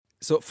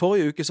Så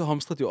forrige uke så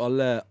hamstret jo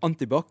alle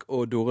antibac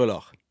og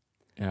doruller.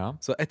 Ja.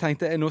 Så jeg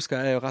tenkte, nå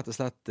skal jeg jo rett og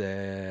slett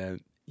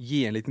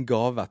gi en liten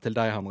gave til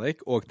deg, Henrik,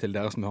 og til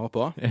dere som hører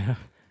på. Ja.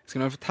 Jeg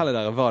skal nå fortelle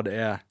dere hva det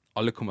er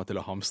alle kommer til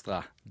å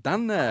hamstre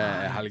denne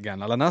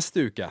helgen, eller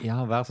neste uke.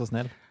 Ja, vær så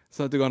snill.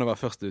 Sånn at du kan være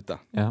først ute.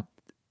 Ja.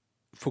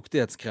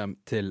 Fuktighetskrem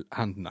til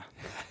hendene.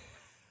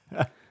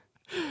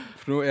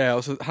 For nå er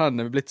altså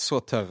hendene blitt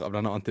så tørr av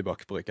denne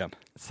antibac-bruken.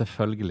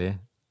 Selvfølgelig.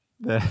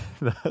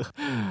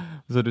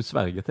 Så du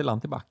sverger til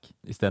antibac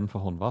i stedet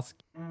for håndvask?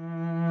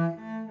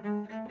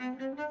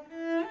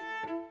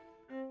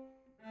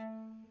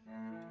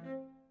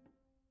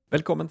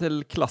 Velkommen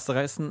til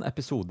Klassereisen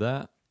episode.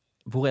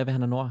 Hvor er vi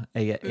henne nå?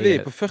 Vi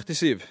er på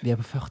 47. Vi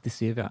er på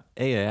 47, ja.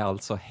 Jeg er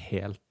altså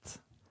helt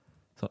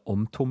så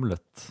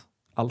omtumlet.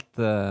 Alt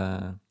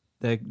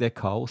det er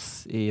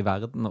kaos i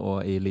verden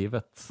og i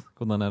livet.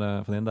 Hvordan er det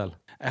for din del?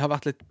 Jeg har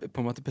vært litt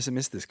på en måte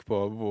pessimistisk på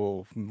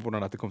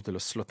hvordan dette kommer til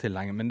å slå til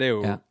lenge, men det er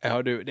jo,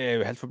 det er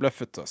jo helt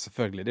forbløffet,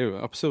 selvfølgelig. Det er jo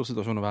en absurd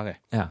situasjon å være i.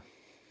 Ja.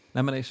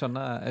 Nei, men jeg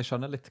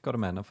skjønner litt hva du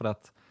mener, for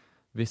at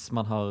hvis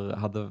man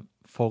hadde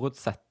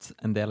forutsett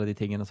en del av de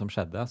tingene som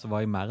skjedde, så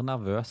var jeg mer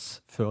nervøs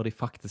før de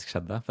faktisk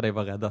skjedde, for jeg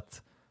var redd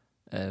at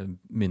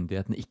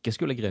myndighetene ikke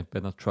skulle gripe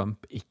inn, at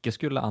Trump ikke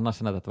skulle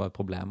anerkjenne at dette var et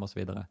problem, og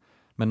så videre.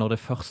 Men når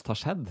det først har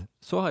skjedd,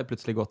 så har jeg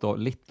plutselig gått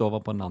litt over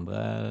på den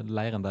andre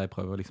leiren der jeg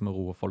prøver liksom å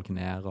roe folk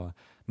ned, og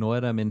nå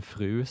er det min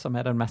fru som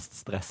er den mest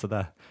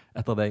stressede.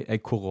 Etter det,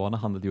 korona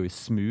handlet jo i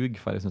smug,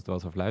 for jeg synes det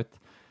var så flaut.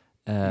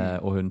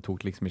 Og hun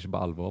tok liksom ikke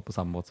på alvor på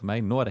samme måte som meg.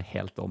 Nå er det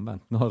helt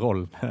omvendt. Nå er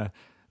rollen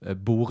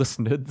bordet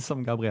snudd,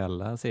 som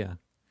Gabrielle sier.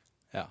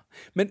 Ja,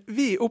 men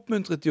vi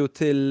oppfordret jo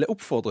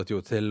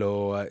til å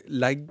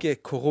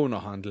legge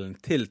koronahandelen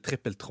til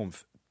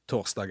trippeltrumf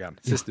torsdagen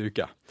siste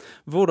uke.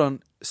 Hvordan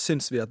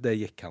syns vi at det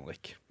gikk,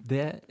 Henrik?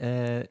 Det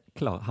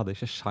hadde jeg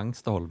ikke sjans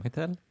til å holde meg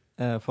til,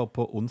 for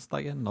på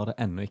onsdagen, når det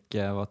ennå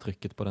ikke var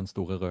trykket på den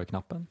store røde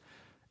knappen,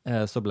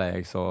 så ble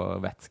jeg så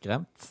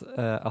vettskremt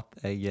at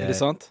jeg... Er det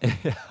sant?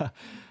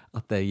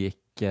 At jeg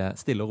gikk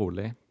stille og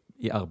rolig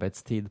i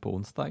arbeidstid på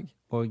onsdag,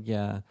 og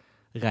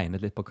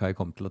regnet litt på hva jeg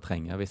kom til å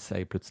trenge hvis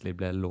jeg plutselig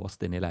ble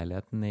låst inn i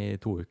leiligheten i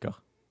 2 uker.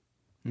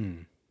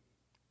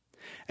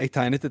 Jeg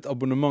tegnet et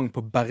abonnement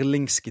på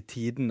Berlingske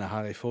Tidene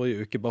her i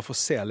forrige uke, bare for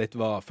å se litt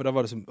for da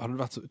hadde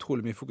det vært så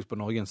utrolig mye fokus på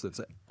Norge en stund,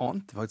 så jeg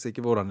ante faktisk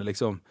ikke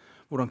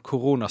hvordan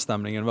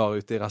koronastemningen var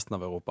ute i resten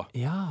av Europa.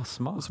 Ja,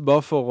 smart. Så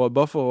bare for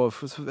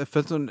jeg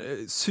følte sånn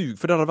sug,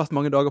 for det hadde vært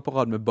mange dager på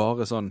rad med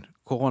bare sånn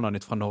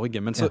koronanytt fra Norge,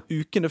 men så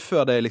ukene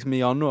før det, liksom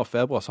i januar,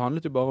 februar, så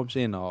handlet det jo bare om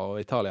Kina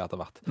og Italia etter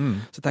hvert.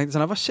 Så tenkte jeg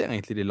sånn, hva skjer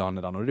egentlig i de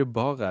landene der nå? Det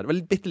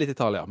var bitte litt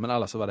Italia, men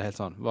ellers så var det helt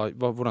sånn,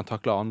 hvordan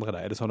takler andre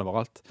det? Er det sånn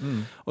overalt?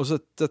 Og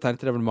så tenkte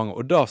jeg det var mange,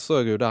 og da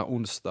så jeg jo der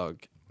onsdag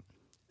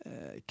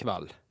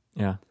kveld.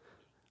 Ja.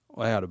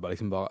 Og jeg hadde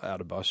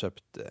bare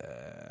kjøpt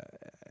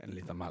en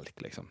liten melk,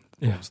 liksom,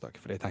 på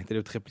onsdag. For jeg tenkte det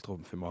er jo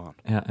trippeltrumf i morgen.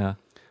 Ja.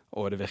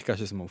 Og det virker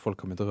ikke som om folk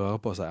kommer til å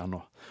røre på seg ennå.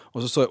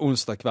 Og så jeg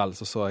onsdag kveld,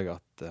 så jeg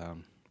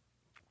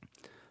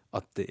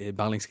at i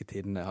Berlingske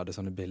Tidene hadde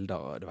sånne bilder,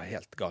 og det var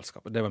helt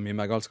galskap. Det var mye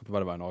mer galskap enn hva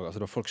det var i Norge. Altså,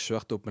 det var folk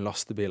kjørte opp med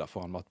lastebiler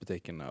foran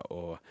matbutikkene,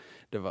 og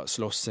det var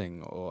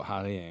slåssing og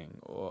herjing,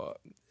 og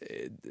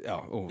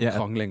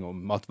krangling om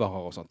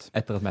matvarer og sånt.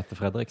 Etter at Mette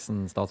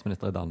Frederiksen,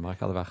 statsminister i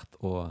Danmark, hadde vært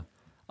og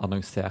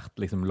annonsert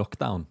liksom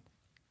lockdown.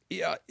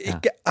 Ja,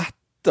 ikke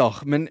etter,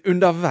 men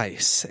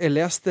underveis. Jeg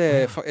neste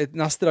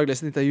dag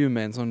leste et intervju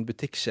med en sånn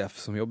butikksjef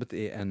som jobbet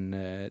i en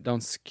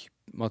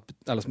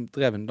som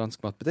drev en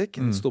dansk matbutikk,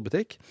 en stor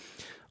butikk.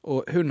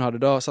 Og hun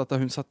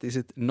satt i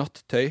sitt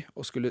nattøy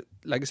og skulle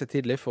legge seg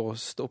tidlig for å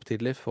stå opp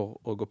tidlig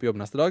for å gå på jobb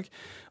neste dag.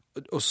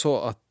 Og så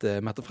at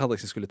Mette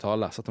Frederiksen skulle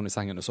tale, satt hun i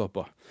sengen og så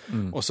på.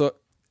 Og så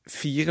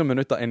 4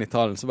 minutter inn i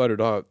talen, så var det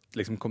da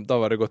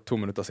var det gått 2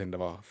 minutter siden det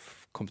var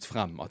kommet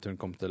frem at hun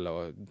kom til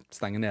å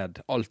stenge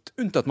ned alt,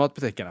 unntatt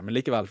matbutikkene, men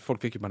likevel,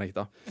 folk fikk jo panikk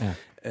da.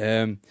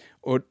 Ja.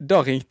 Og da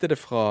ringte det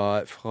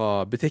fra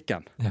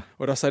butikken,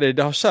 og da sa de,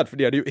 det har skjedd,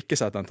 for de hadde jo ikke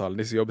sett den talen,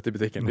 de som jobbet i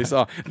butikken. De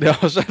sa, det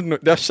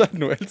har skjedd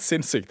noe helt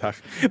sinnssykt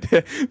her.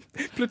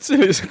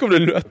 Plutselig så kom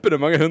det løpende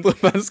mange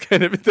 100 mennesker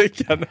inn i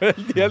butikken,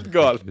 og helt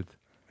galt.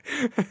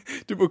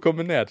 Du må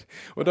komme ned.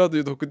 Og da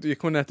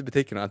gikk hun ned til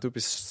butikken og endte opp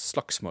i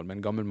slagsmål med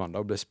en gammel mann,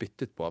 da ble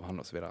spyttet på av han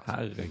og så videre.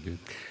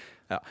 Herregud.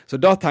 Ja. Så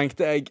da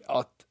tenkte jeg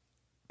at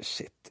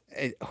shit,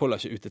 jeg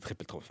holder ikke ut til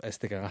trippeltrumf. Jeg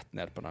stikker rett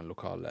ned på den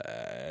lokale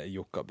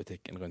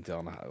Jokka-butikken rundt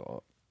hjørnet her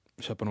og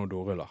kjøper noen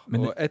doruller.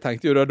 Og jeg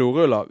tenkte jo da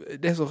doruller,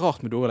 det er så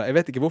rart med doruller. Jeg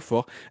vet ikke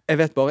hvorfor.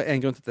 Jeg vet bare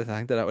en grunn til at jeg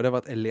tenkte det, og det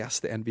var at jeg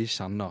leste en vi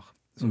kjenner,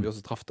 som vi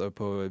også traff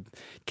på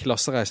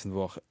klassereisen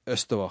vår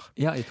østover.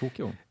 Ja, i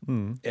Tokyo.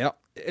 Ja,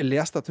 jeg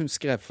leste at hun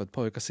skrev for et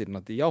par uker siden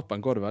at i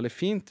Japan går det veldig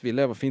fint, vi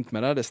lever fint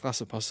med det, det er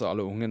stress å passe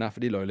alle ungene,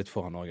 for de lå jo litt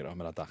foran Norge da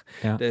med dette.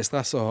 Ja. Det er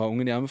stress å ha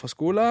ungene hjemme fra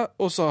skole,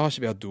 og så har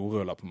ikke vi hatt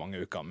doruller på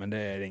mange uker, men det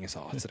er det ingen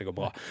som har hatt, så det går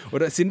bra.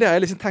 Og siden det har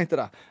jeg liksom tenkt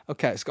det,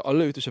 ok, skal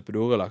alle ut og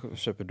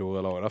kjøpe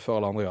doruller da, før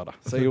alle andre gjør det.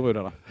 Så jeg gjorde jo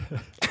det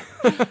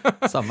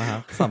da. Samme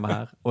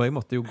her. Og jeg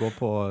måtte jo gå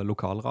på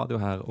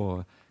lokalradio her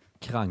og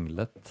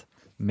kranglet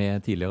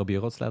med tidligere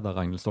byrådsleder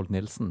Ragnhild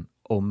Stolt-Nielsen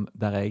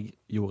der jeg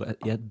gjorde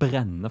i et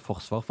brennende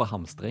forsvar for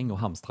hamstring og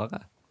hamstrere.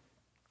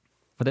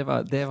 For det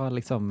var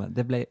liksom,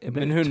 jeg ble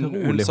Men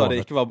hun sa det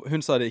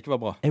ikke var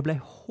bra. Jeg ble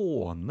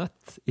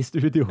hånet i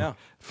studio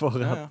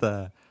for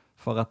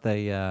at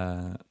jeg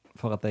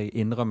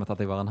innrømmet at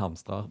jeg var en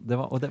hamstrer.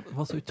 Og det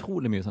var så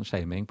utrolig mye sånn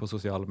shaming på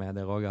sosiale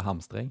medier og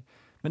hamstring.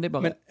 Men det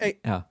bare...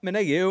 Men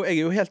jeg er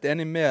jo helt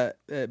enig med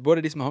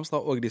både de som hamstrer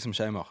og de som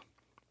shamer.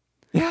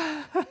 Ja.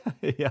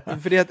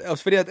 Fordi at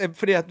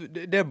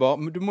det er bare,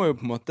 du må jo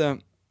på en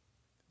måte,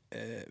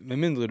 med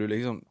mindre du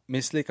liksom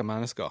misliker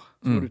mennesker,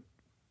 så må du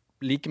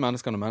like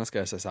mennesker når mennesker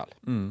er seg selv.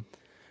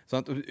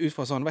 Sånn, ut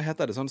fra sånn, hva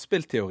heter det? Sånn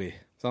spillteori,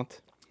 sant?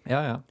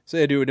 Ja.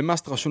 Så er det jo det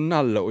mest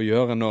rasjonelle å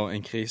gjøre når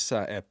en krise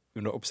er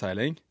under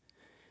oppseiling.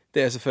 Det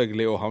er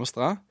selvfølgelig å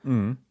hamstre.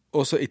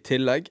 Og så i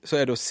tillegg så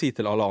er det å si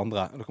til alle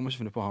andre, du kommer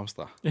ikke finne på å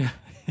hamstre.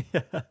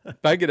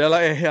 Begge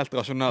deler er helt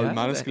rasjonell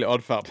menneskelig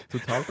adferd.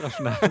 Totalt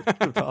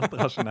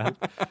rasjonell.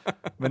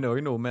 Men det er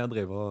også noe med å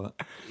drive og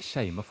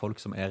shame folk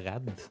som er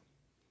redd.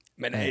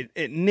 Men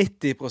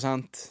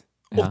 90%,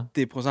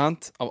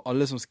 80% av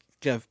alle som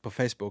skrev på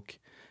Facebook,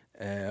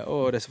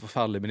 og det er så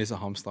forferdelig med disse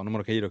hamstere, nå må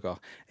dere gi dere,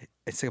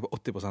 jeg er sikker på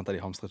 80% av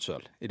de hamstret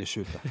selv, i det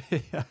skjulte.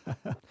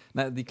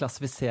 Nei, de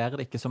klassifiserer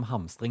det ikke som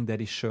hamstring, det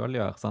de selv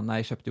gjør. Sånn, nei,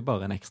 jeg kjøpte jo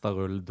bare en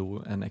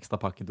ekstra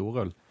pakke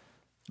dorull.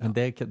 Men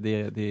det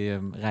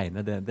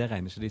regner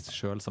ikke de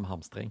selv som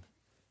hamstring.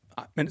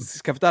 Nei, men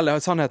skal jeg fortelle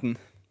sannheten?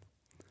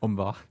 Om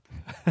hva?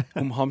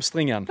 Om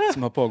hamstringen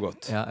som har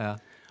pågått. Ja.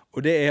 Og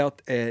det er at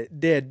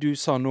det du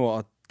sa nå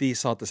at de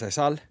sa til seg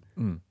selv,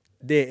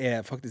 det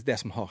er faktisk det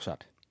som har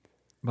skjedd.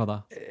 Hva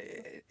da?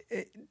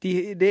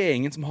 Det er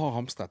ingen som har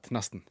hamstret,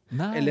 nesten.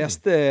 Nei.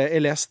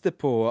 Jeg leste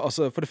på,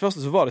 altså for det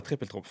første så var det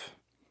trippeltrumf.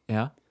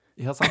 Ja,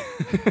 sant.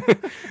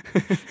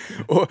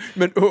 og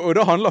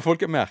da handler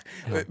folk mer.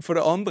 For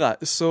det andre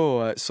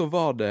så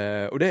var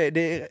det, og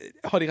det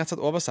har de rett og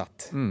slett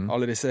oversett,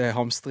 alle disse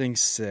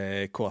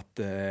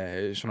hamstringskåte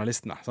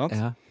journalistene, sant?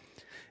 Ja.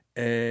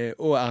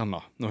 Og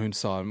Erna, når hun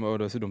sa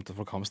det er så dumt at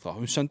folk hamstrer.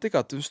 Hun skjønte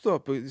ikke at hun står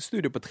på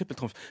studio på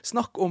trippeltrumf.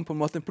 Snakk om på en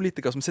måte en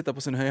politiker som sitter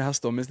på sin høye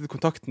hest og mistet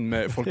kontakten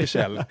med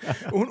folkesjelen.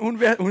 Hun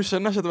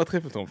skjønner ikke at det var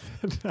trippeltrumf.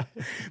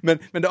 Men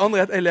det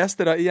andre er at jeg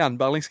leste da igjen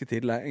Berlingske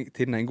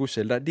Tidende, en god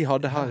kilde. De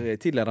hadde her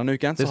tidligere denne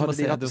uken. Det er som å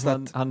si at du har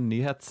en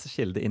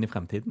nyhetskilde inn i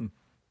fremtiden.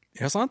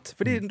 Ja, sant?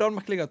 Fordi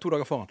Danmark ligger 2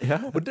 dager foran. Ja.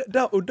 Og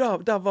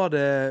der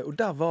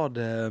var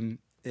det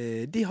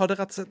de hadde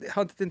rett og slett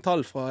hentet inn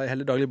tall fra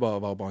hele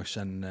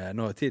dagligvarebransjen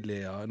nå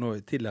tidligere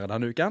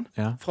denne uken,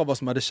 fra hva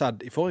som hadde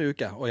skjedd i forrige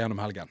uke og gjennom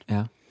helgen.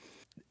 Ja.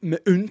 Med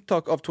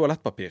unntak av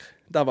toalettpapir,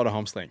 der var det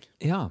hamstring.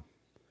 Ja.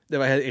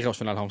 Det var helt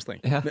irrasjonell hamstring.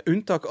 Ja. Med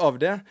unntak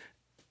av det,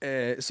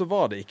 så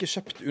var det ikke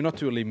kjøpt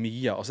unaturlig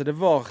mye. Altså det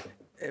var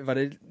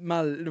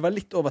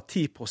litt over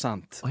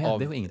 10%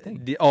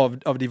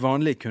 av de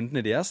vanlige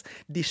kundene deres.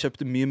 De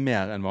kjøpte mye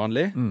mer enn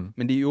vanlig,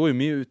 men de gjorde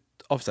jo mye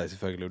ut av seg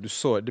selvfølgelig, og du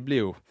så, det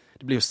blir jo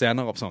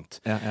senere av sånt.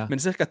 Ja. Men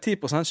cirka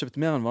 10% kjøpte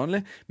mer enn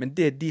vanlig, men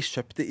det de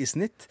kjøpte i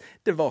snitt,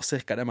 det var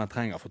cirka det man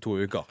trenger for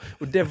 2 uker.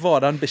 Og det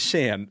var den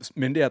beskjeden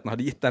myndighetene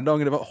hadde gitt den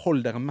dagen, det var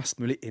hold dere mest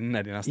mulig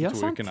inne de neste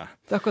 2 ukene.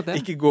 Det er akkurat det.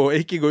 Ikke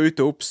gå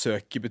ut og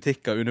oppsøke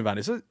butikker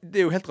unødvendig. Så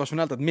det er jo helt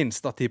rasjonelt at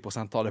minst da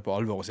 10% tar det på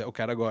alvor og sier,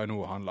 ok, da går jeg nå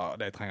og handler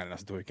det jeg trenger de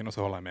neste 2 ukene, og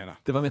så holder jeg med det.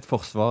 Det var mitt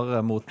forsvar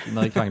mot,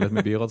 når jeg kranglet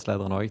med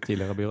byrådslederen også,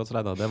 tidligere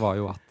byrådsleder, det var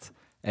jo at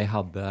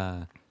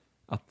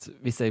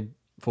hvis jeg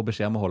får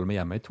beskjed om å holde meg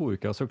hjemme i 2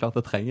 uker, så klart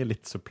jeg trenger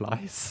litt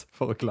supplies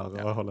for å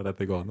klare å holde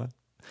dette gående.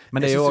 Men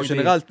det er jo også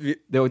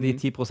de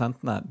 10%,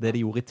 det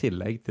de gjorde i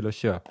tillegg til å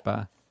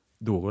kjøpe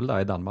dorull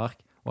da i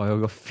Danmark, var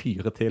jo å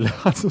fyre til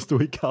han som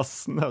sto i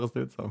kassen, høres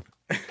det ut som.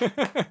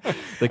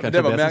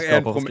 Det var mer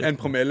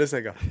en promille,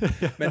 sikkert.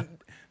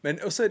 Men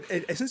også,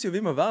 jeg synes jo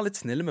vi må være litt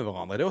snille med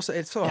hverandre. Det er også,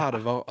 så her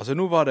det var, altså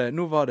nå var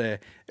det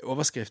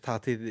overskrift her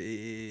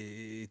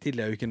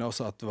tidligere uken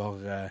også at det var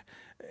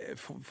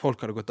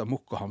folk hadde gått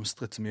amok og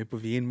hamstret så mye på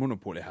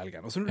Vinmonopol i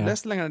helgen. Og så når du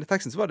leste lenger i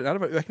teksten, så var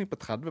det var økning på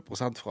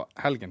 30% fra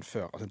helgen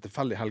før, altså en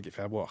tilfeldig helg i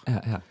februar.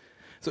 Ja.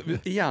 Så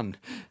igjen,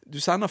 du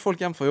sender folk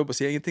hjem fra jobb og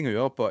sier ingenting å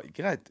gjøre på,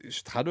 greit,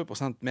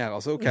 30% mer,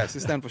 altså ok, så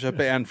i stedet for å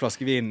kjøpe en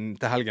flaske vin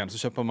til helgen, så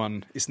kjøper man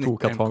i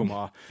snitt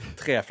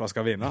 1,3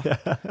 flasker vin da.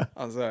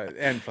 Altså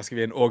en flaske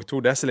vin og 2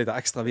 desiliter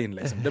ekstra vin,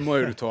 liksom. Det må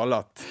jo du tåle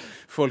at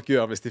folk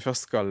gjør hvis de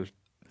først skal,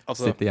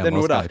 altså, sitte hjemme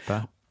og skype.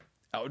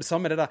 Ja, og det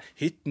samme er det der,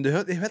 hytten, det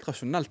er jo helt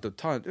rasjonelt å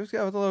ta,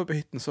 jeg dra på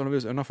hytten sånn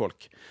vi unna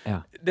folk.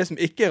 Ja. Det som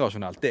ikke er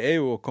rasjonelt, det er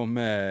jo å komme,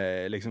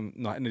 liksom,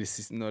 når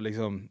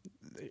liksom,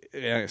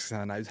 regjeringen skal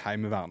sende ut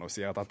heimevern og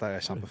sier at dette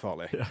er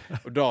kjempefarlig.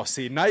 Og da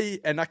sier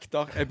nei, jeg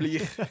nekter, jeg blir.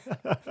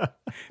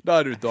 Da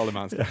er du et dårlig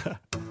menneske.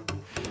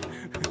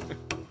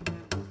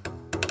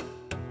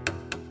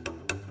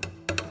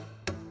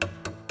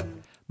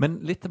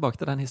 Men litt tilbake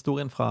til den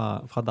historien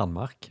fra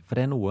Danmark, for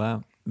det er noe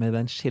med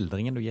den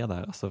skildringen du gir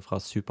der, altså fra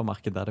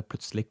supermarked der det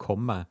plutselig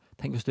kommer.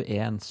 Tenk hvis du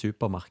er en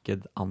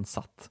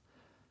supermarkedansatt,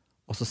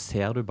 og så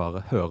hører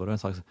du en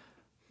slags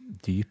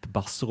dyp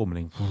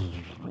bassromling.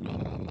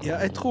 Ja,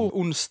 jeg tror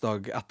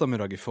onsdag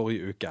ettermiddag i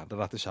forrige uke da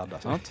dette skjedde,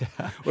 sant?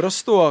 Og da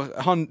står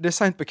han, det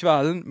sent på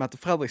kvelden, Mette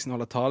Fredriksen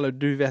holder tale,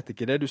 du vet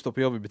ikke det, du står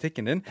på jobb i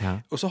butikken din,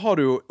 og så har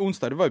du jo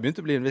onsdag, det var jo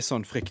begynt å bli en viss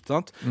sånn frykt,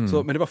 sant?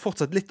 Så, men det var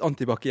fortsatt litt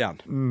antibac igjen.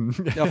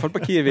 I hvert fall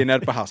på Kiwi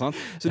nede på her, sant?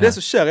 Så det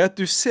som skjer at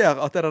du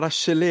ser at det der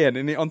geleen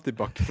inni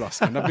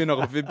antibac-flasken, den begynner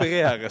å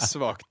vibrere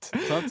svagt,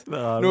 sant?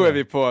 Nå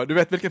vi på, du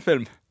vet hvilken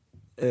film?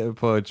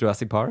 På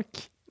Jurassic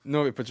Park?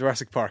 Nå vi på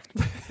Jurassic Park.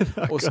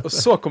 og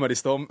så kommer de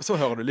så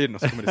hører du lyden, og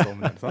så kommer de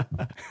stormen inn. Sant?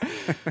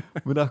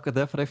 Men det akkurat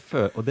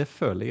det, og det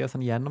føler jeg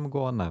sånn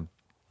gjennomgående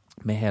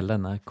med hele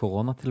denne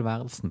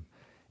koronatilværelsen,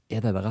 det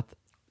der at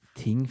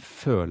ting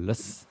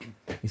føles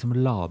liksom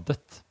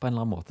ladet på en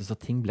eller annen måte, så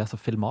ting blir så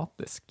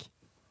filmatisk.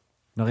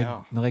 Når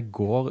jeg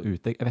går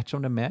ute, jeg vet ikke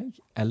om det meg,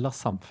 eller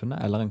samfunnet,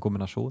 eller en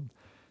kombinasjon.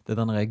 Det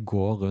der når jeg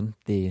går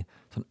rundt i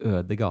sånn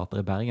øde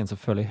gater i Bergen, så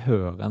føler jeg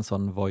hører en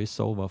sånn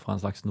voice-over fra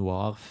en slags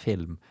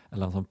noir-film,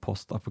 eller en sånn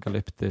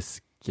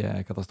post-apokalyptisk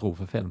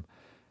katastrofefilm.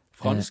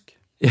 Fransk?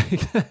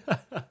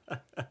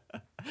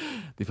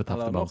 De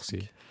fortalte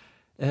norsk.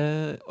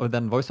 Og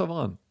den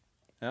voice-overen?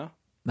 Ja.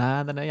 Nei,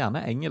 den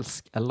gjerne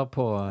engelsk, eller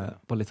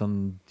på litt sånn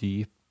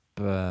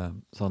dyp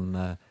sånn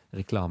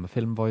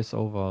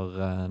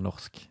reklamefilm-voice-over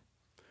norsk.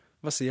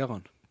 Hva sier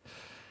han?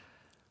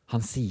 Han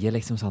sier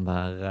liksom sånn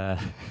der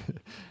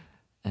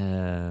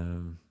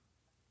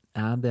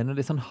det noe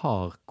litt sånn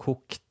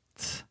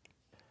hardkokt.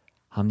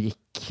 Han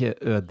gikk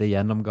øde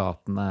gjennom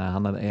gatene.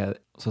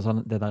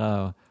 Sånn, det der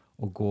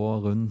å gå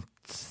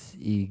rundt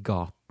i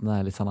gatene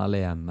litt sånn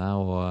alene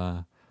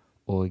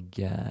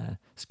og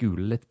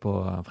skule litt på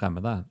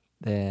fremmede,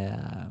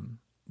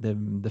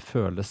 det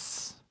føles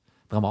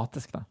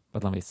dramatisk da, på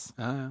et eller annet vis.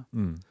 Ja.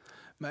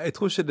 Men jeg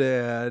tror ikke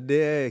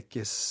det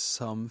ikke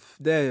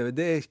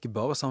det ikke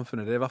bare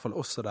samfunnet, det i hvert fall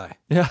også deg.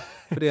 Ja.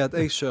 Fordi at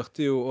jeg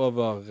kjørte jo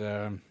over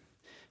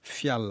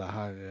fjellet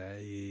her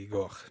i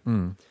går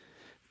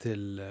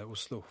til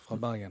Oslo fra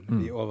Bergen.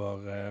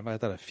 Over, hva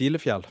heter det,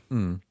 Filefjell.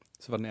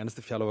 Så var den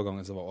eneste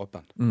fjellovergangen som var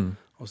åpen.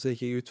 Og så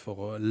gikk jeg ut for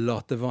å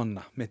late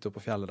vannet midt oppe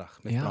på fjellet der,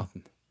 midt på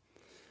natten.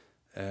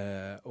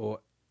 Og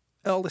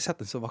jeg har aldri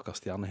sett en så vakker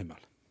stjernehimmel.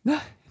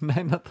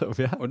 Nei, nettopp,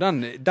 ja. Og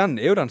den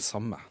jo den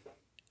samme.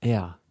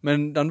 Ja.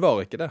 Men den var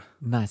ikke det.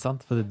 Nei,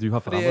 sant? Fordi du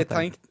har forandret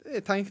deg.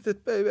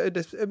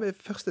 Det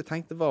første jeg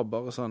tenkte var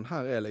bare sånn,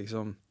 her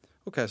liksom,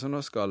 ok, så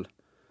nå skal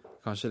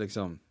kanskje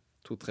liksom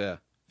 2, 3,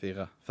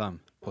 4,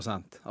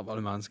 5% av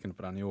alle menneskene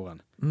på denne jorden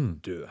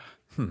dø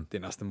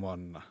de neste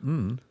månedene.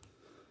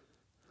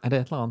 Det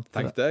et eller annet?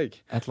 Tenkte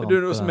jeg.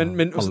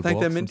 Men så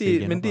tenkte jeg,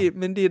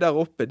 men de der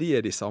oppe, de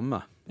de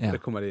samme. Ja.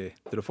 Det kommer de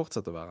til å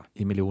fortsette å være.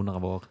 I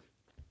millioner av år.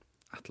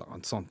 Et eller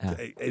annet sånt. Ja.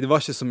 Det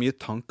var ikke så mye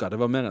tanker, det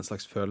var mer en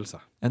slags følelse.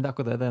 Det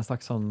akkurat det en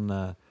slags sånn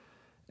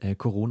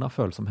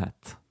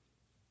koronafølsomhet.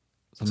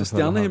 Så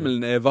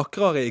stjernehimmelen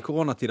vakrere i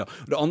koronatider.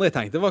 Og det andre jeg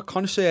tenkte var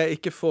kanskje jeg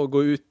ikke får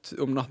gå ut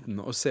om natten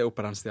og se opp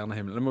på den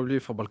stjernehimmelen. Det må bli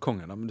fra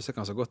balkongen, da, men du ser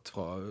kanskje godt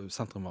fra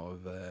sentrum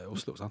av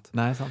Oslo, sant?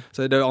 Nei, sant.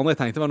 Så det andre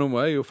jeg tenkte var, nå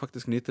må jeg jo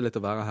faktisk nyte litt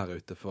å være her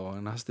ute,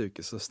 for neste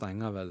uke så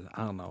stenger vel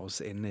Erna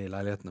oss inne i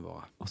leilighetene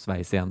våre. Og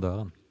sveise igjen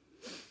døren.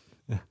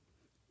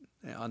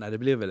 Ja, nei, det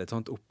blir vel et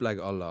sånt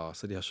opplegg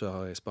så de har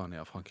kjørt i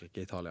Spania,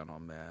 Frankrike, Italia nå,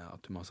 med at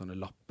du må ha sånne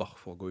lapper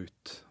for å gå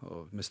ut,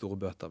 og med store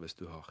bøter hvis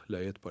du har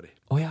løyet på dem.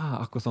 Ja,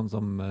 akkurat sånn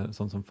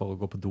som for å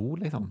gå på do,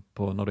 liksom,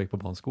 når du gikk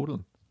på barneskolen.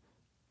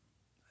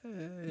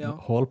 Ja.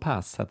 Hall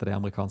Pass heter det i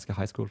amerikanske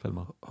high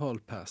school-filmer. Hall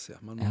Pass,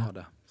 ja, man må ha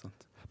det.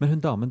 Sant? Men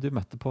hun damen du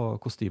møtte på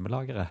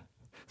kostymelageret,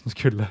 som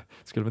skulle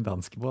med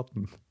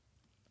danskebåten.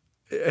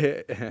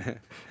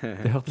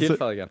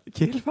 Kielfergen,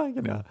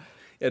 ja.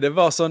 Ja, det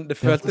var sånn, det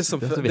føltes som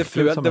det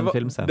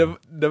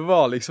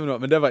var liksom noe,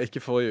 men det var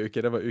ikke forrige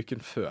uke, det var uken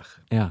før.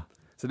 Ja.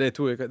 Så det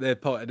er et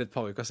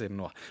par uker siden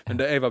nå.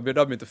 Men jeg var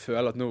da begynt å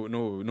føle at nå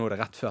er det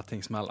rett før ting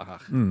smeller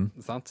her.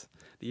 Sant?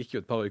 Det gikk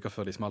jo et par uker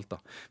før de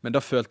smelta. Men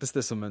da føltes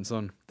det som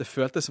sånn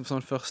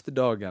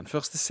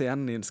første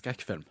scenen i en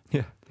skrekkfilm.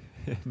 Ja.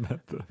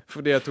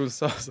 Fordi hun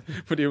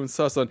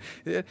sa sånn,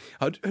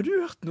 har du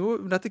hørt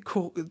noe om dette,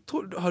 tror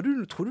du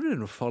det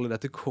er noe farlig,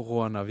 dette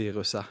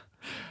koronaviruset?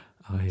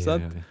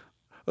 Sant?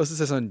 Og så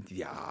sier jeg sånn,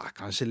 ja,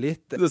 kanskje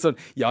litt. Så sånn,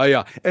 ja,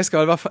 jeg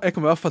kommer i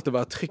hvert fall til å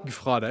være trygg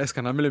fra det. Jeg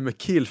skal nemlig med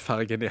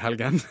Kielfergen i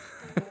helgen.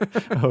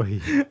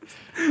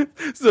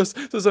 så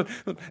sånn,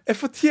 jeg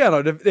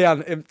fortjener det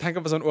igjen. Jeg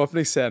tenker på sånn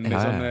åpningsscenen i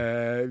sånn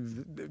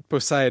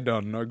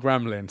Poseidon og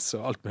Gremlins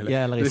og alt mulig.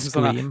 Ja, eller i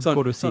Scream,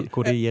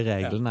 hvor de gir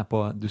reglene på,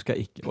 du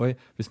skal ikke,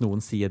 hvis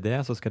noen sier det,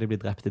 så skal de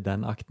bli drept i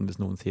den akten.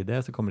 Hvis noen sier det,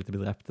 så kommer de til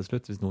å bli drept til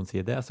slutt. Hvis noen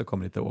sier det, så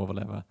kommer de til å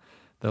overleve.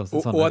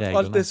 Og at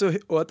alt er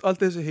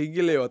så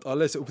hyggelig, og at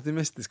alle er så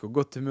optimistiske og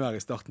godt humør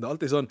i starten. Det er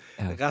alltid sånn,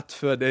 rett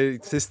før, det er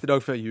siste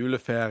dag før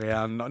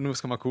juleferien, nå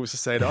skal man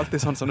kose seg. Det er alltid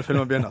sånne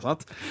filmer begynner,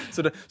 sant?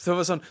 Så det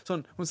var sånn,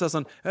 hun sa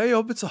sånn, jeg har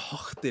jobbet så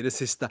hardt i det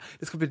siste,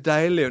 det skal bli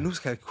deilig, og nå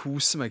skal jeg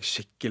kose meg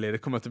skikkelig,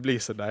 det kommer til å bli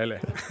så deilig.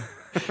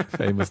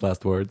 Famous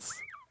last words.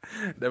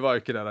 Det var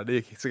jo ikke det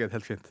gikk sikkert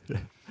helt fint.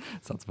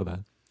 Sats på det.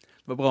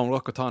 Det var bra om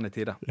dere rakk å ta den i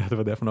tide. Ja, det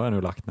var det, for nå er den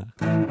jo lagt ned.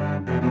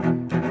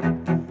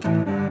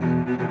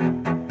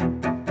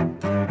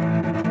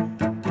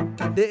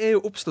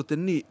 jo oppstått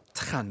en ny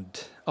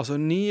trend. Altså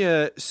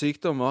nye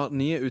sykdommer,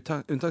 nye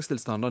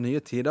unntakstilstander, nye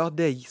tider,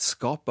 det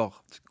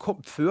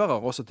fører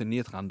også til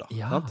nye trender.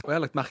 Ja. Sant? Og jeg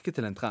har lagt merke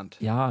til en trend.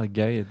 Ja,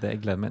 gøy. Det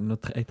jeg gleder meg.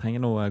 Jeg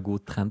trenger noe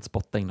god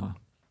trendspotting nå.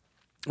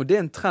 Og det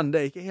er en trend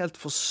jeg ikke helt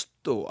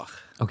forstår.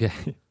 Ok.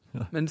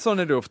 Men sånn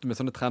er det jo ofte med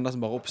sånne trender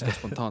som bare oppstår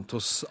spontant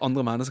hos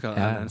andre mennesker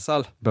enn en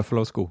selv.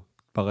 Buffalo-sko.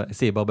 Jeg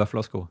sier bare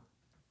Buffalo-sko.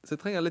 Så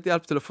jeg trenger litt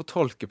hjelp til å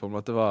fortolke på en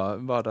måte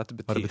hva dette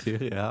betyr. Hva det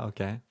betyr? Ja,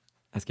 ok.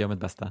 Jeg skal gjøre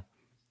mitt beste.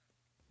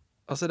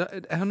 Altså,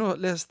 jeg har nå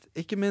lest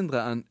ikke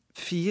mindre enn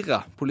 4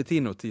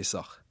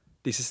 politinotiser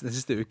den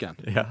siste uken.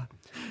 Ja.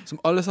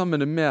 Som alle sammen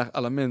er mer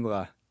eller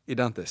mindre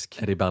identisk.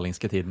 Er det i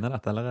Berlingske Tidene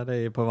dette, eller er det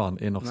i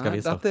norske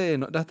aviser?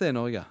 Dette er i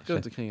Norge.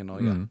 Rundt omkring i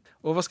Norge.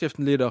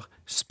 Overskriften lyder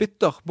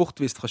 «Spytter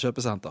bortvist fra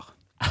kjøpesenter».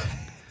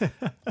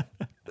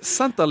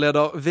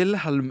 Senterleder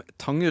Wilhelm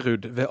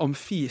Tangerud ved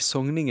Amfi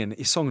Sogningen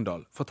i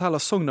Sogndal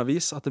forteller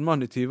Sognavis at en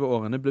mann i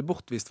 20-årene ble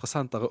bortvist fra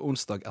senteret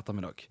onsdag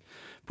ettermiddag.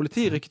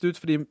 Politiet rykket ut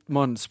fordi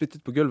mannen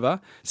spyttet på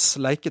gulvet,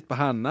 sleiket på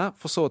hendene,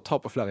 for så å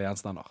ta på flere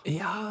gjenstander.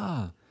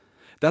 Ja!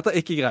 Dette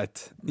er ikke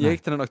greit. Jeg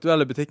gikk til den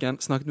aktuelle butikken,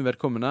 snakket med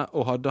vedkommende,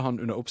 og hadde han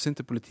under oppsyn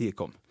til politiet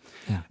kom.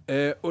 Ja.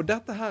 Og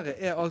dette her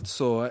er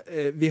altså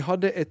vi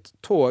hadde et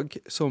tog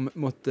som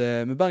med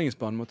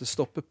Bergensbanen måtte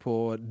stoppe på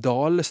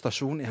Dale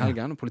stasjon i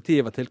helgen, og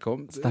politiet var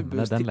tilkommet.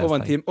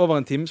 Over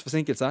en times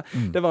forsinkelse.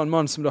 Det var en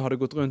mann som da hadde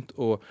gått rundt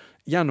og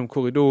gjennom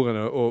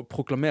korridorene og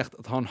proklamert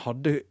at han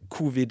hadde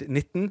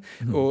covid-19,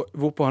 og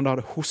hvorpå han da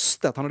hadde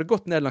hostet. Han hadde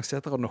gått ned langs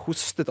seteraden og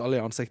hostet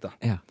alle i ansiktet.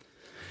 Ja.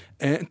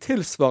 En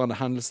tilsvarende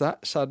hendelse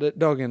skjedde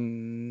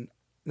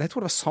jeg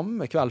tror det var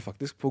samme kveld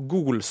faktisk, på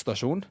Gol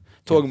stasjon.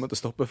 Toget måtte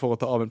stoppe for å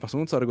ta av en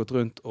person, så hadde gått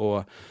runt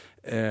og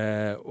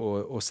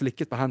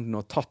slikket på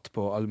hendene og tatt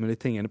på alle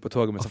mulige tingene på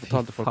toget, mens han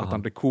fortalte folk at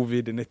han ble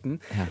covid-19.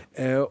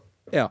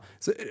 Ja.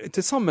 Så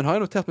til sammen har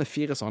jeg notert med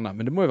 4 sånne,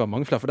 men det må jo være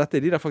mange flere, for dette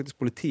er de der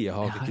faktisk politiet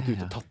har rykket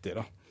ut og tatt i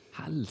da.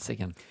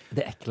 Helsingen.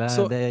 Det er ekle,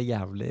 det er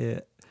jævlig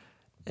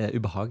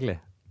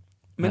ubehagelig.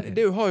 Men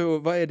det har jo,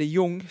 hva er det,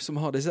 Jung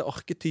som har disse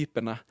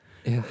arketypene?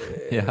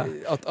 Ja.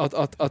 At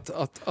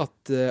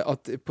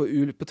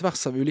på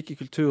tvers av ulike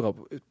kulturer,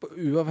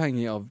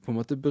 uavhengig av på en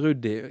måte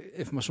brudd i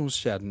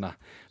informasjonskjedene,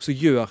 så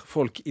gjør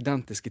folk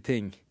identiske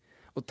ting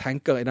og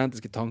tenker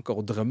identiske tanker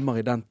og drømmer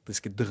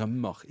identiske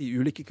drømmer i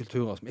ulike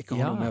kulturer som ikke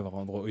har noe med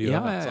hverandre å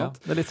gjøre. Sant?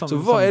 Det er litt sånn,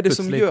 så hva er det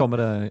som plutselig gjør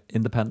kommer det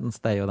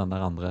Independence Day og den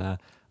der andre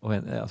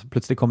altså,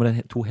 plutselig kommer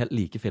det 2 helt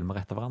like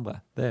filmer etter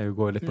hverandre. Det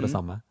går jo litt på det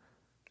samme.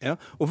 Ja,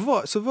 og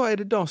hva er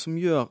det da som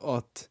gjør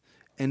at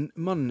en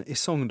mann i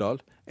Sogndal,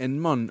 en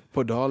mann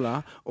på Dale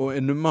og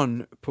en mann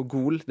på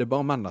Gol, det er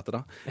bare menn dette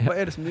da, hva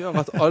er det som gjør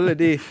at alle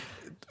de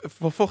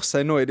får for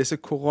seg nå i disse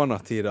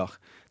koronatider,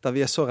 der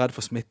vi er så redde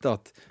for smitte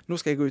at nå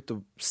skal jeg gå ut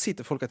og si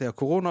til folk at jeg har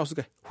korona, og så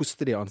skal jeg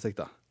hoste de i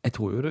ansiktet? Jeg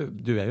tror jo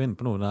du er jo inne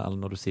på noe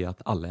når du sier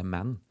at alle er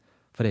menn,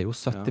 for det er jo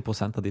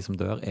 70% av de som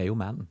dør er jo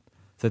menn.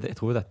 Så jeg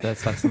tror jo dette er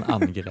et slags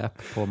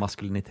angrep på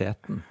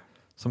maskuliniteten,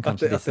 som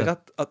kanskje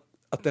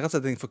At det rett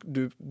og slett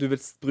du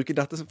vil bruke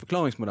dette som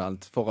forklaringsmodell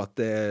for at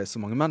det er så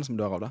mange menn som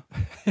dør av det?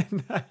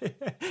 Nei,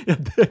 ja,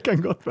 det kan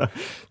godt være.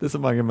 Det er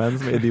så mange menn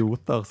som er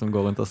idioter som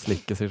går rundt og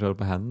slikker seg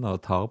selv på hendene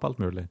og tar på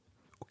alt mulig.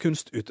 Og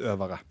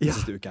kunstutøvere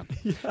siste uken.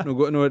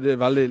 Nå er det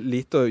veldig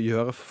lite å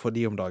gjøre for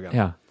de om dagen.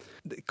 Ja.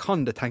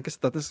 Kan det tenkes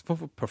at dette er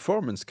for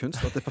performancekunst?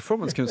 At det er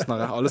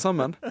performancekunstnere, alle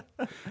sammen?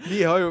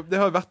 Det har jo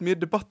vært mye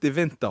debatt i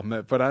vinter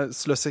på den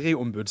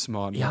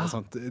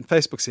sløseriombudsmannen.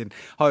 Facebook-siden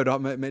har jo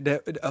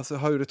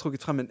har jo det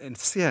trukket frem en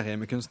serie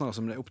med kunstnere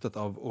som er opptatt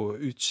av å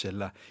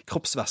utskille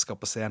kroppsvæsker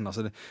på scenen.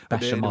 Altså det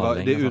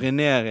er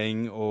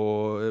urinering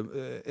og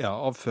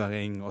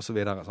avføring og så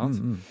videre.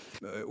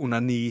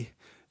 Onani.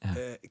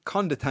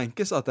 Kan det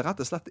tenkes at det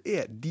rett og slett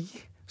er de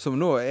som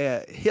nå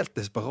er helt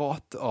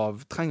desperat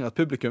trenger et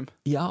publikum?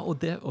 Ja,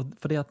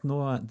 fordi at nå,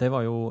 det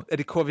var jo... Er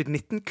det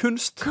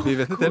covid-19-kunst vi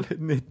vet til?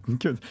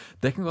 Covid-19-kunst.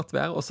 Det kan godt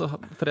være, også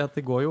fordi at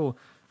det går jo...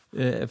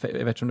 Jeg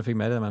vet ikke om du fikk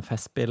med det, men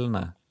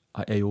Festspillene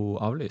er jo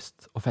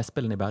avlyst. Og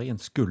Festspillene i Bergen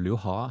skulle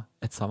jo ha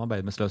et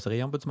samarbeid med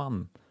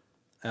Sløseriombudsmannen.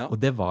 Ja.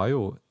 Og det var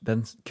jo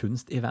den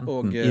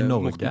kunsteventen i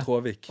Norge.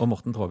 Og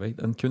Morten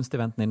Tråvik. Den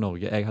kunsteventen i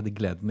Norge jeg hadde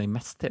gledet meg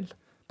mest til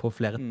på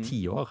flere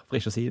 10 år, for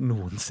ikke å si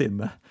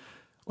noensinne.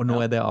 Og nå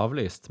er det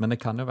avlyst, men det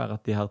kan jo være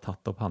at de har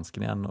tatt opp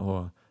hansken igjen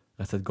og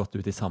rett og slett gått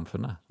ut i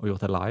samfunnet og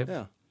gjort det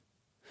live. Ja.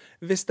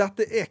 Hvis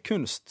dette er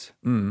kunst,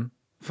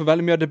 for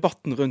veldig mye av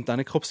debatten rundt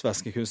denne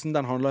kroppsvæskekunsten,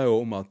 den handler jo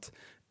om at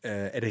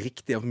er det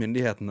riktig av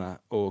myndighetene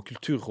og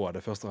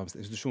Kulturrådet, først og fremst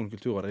institusjonen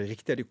Kulturrådet, er det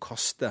riktig at de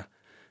kaster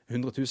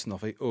 100 000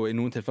 og i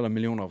noen tilfeller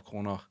millioner av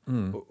kroner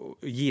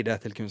og gi det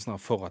til kunstnere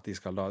for at de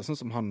skal da, sånn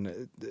som han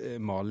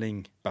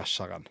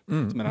malingbæsjeren,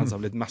 som er den som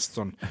har blitt mest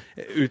sånn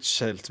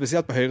utskilt,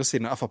 spesielt på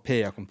høyresiden når FrP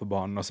har kommet på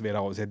banen og så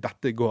videre, og sier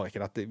dette går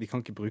ikke, vi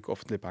kan ikke bruke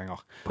offentlige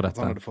penger. På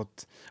dette. Han hadde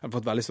fått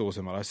veldig store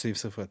summer,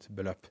 7-sifret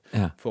beløp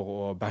for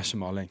å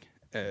bæsje maling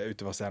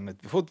utover scenen.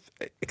 Vi får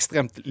et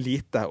ekstremt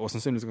lite og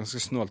sannsynligvis ganske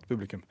snålt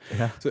publikum.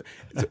 Ja.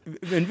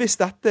 Men hvis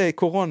dette er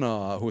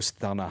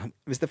koronahosterne,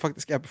 hvis det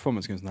faktisk er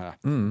performancekunstnere,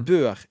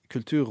 bør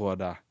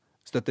Kulturrådet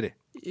støtte de?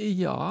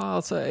 Ja,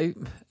 altså,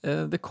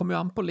 det kommer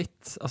jo an på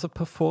litt. Altså,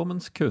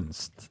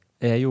 performancekunst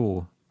er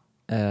jo,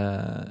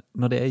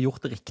 når det er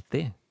gjort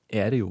riktig,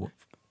 er det jo,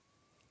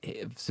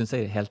 synes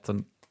jeg, helt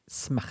sånn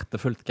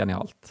smertefullt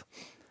genialt.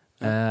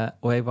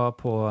 Og jeg var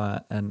på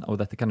og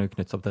dette kan jo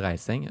knyttes opp til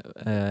reising,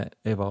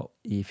 jeg var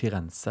i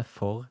Firenze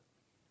for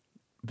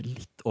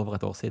litt over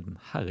et år siden.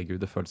 Herregud,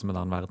 det føles som en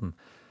annen verden.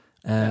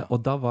 Og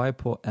da var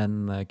jeg på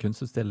en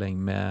kunstutstilling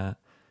med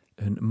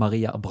hun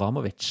Maria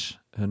Abramovic,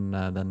 hun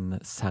den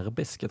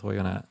serbiske, tror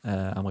jeg hun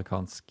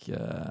amerikansk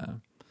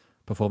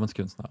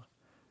performancekunstner,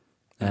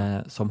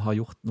 som har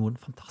gjort noen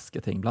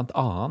fantastiske ting. Blant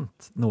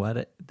annet, noe av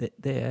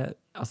det er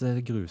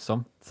altså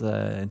grusomt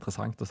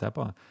interessant å se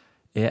på,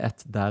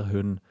 et der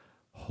hun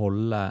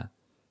holder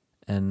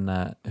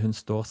hun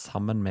står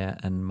sammen med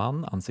en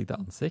mann, ansikt til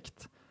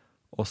ansikt,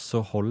 og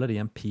så holder de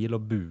en pil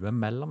og bue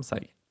mellom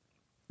seg,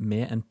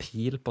 med en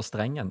pil på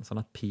strengen, sånn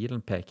at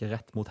pilen peker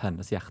rett mot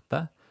hennes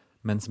hjerte,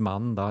 mens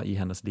mannen da i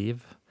hennes liv,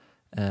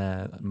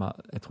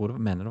 jeg tror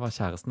mener det var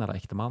kjæresten eller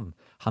ekte mann,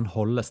 han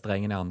holder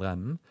strengen i andre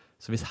enden,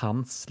 så hvis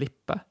han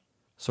slipper,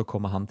 så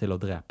kommer han til å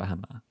drepe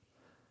henne.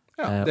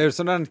 Ja, det er jo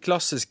sånn den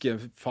klassiske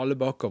falle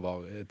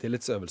bakover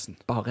tillitsøvelsen.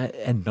 Bare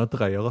enda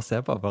drøyere å se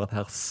på, bare at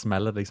her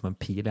smeller det liksom en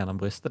pil gjennom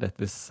brystet ditt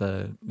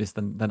hvis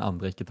den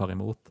andre ikke tar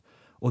imot.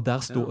 Og der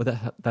og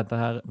dette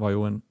her var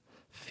jo en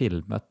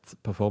filmet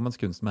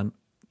performancekunst, men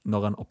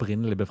når han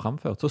opprinnelig ble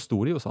framført, så sto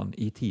det jo sånn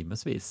i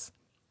timesvis.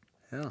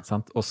 Ja.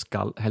 Sant? Og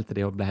helt til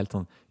de ble helt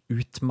sånn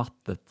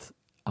utmattet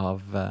av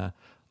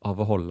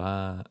å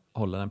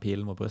holde den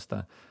pilen mot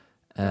brystet.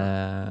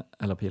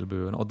 Eller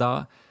pilbuen. Og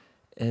da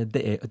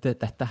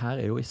dette her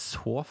er jo i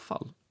så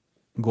fall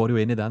går det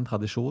jo inn i den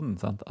tradisjonen,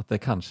 sant? At det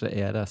kanskje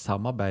er det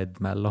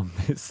samarbeid mellom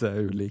disse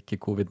ulike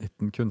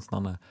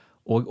covid-19-kunstnerne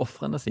og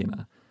offrene sine,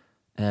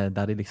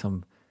 der de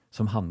liksom,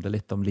 som handler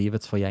litt om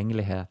livets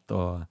forgjengelighet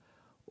og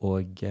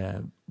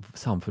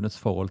samfunnets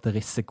forhold til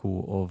risiko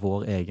og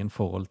vår egen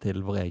forhold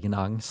til vår egen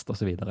angst og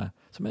så videre,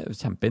 som er jo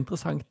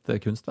kjempeinteressant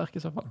kunstverk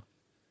i så fall.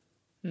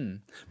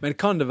 Men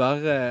kan det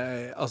være,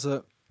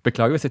 altså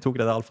beklager hvis jeg tok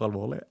det der alt for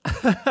alvorlig.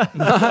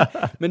 Nei,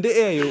 men det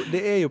er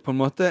jo på en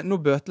måte, nå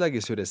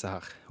bøtelegges jo disse her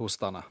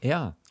hosterne,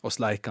 og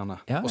sleikerne,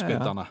 og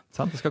spytterne.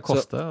 Sant, det skal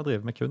koste å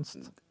drive med kunst.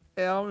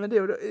 Ja, men det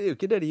er jo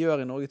ikke det de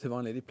gjør i Norge til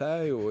vanlig. De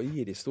pleier jo å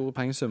gi de store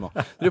pengesummer.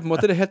 Det er på en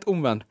måte det helt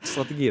omvendt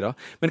strategi da.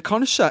 Men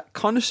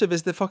kanskje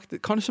hvis det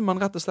faktisk, kanskje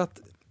man rett og slett,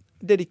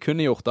 det de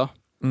kunne gjort da,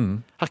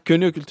 her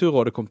kunne jo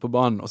Kulturrådet kommet på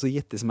banen, og så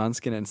gitt disse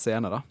menneskene en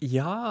scene da.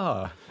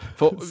 Ja!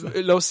 For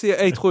la oss si,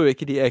 jeg tror jo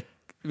ikke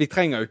vi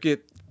trenger jo ikke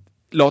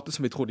late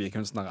som vi tror de er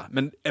kunstnere,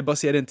 men jeg bare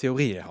sier det er en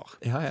teori jeg har.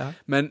 Ja.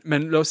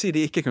 Men la oss si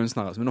de ikke er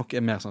kunstnere, som nok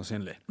er mer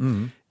sannsynlig.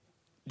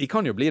 De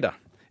kan jo bli det.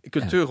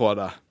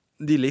 Kulturrådet,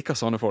 de liker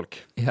sånne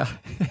folk. Ja,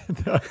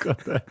 det er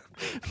akkurat det.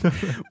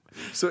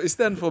 Så i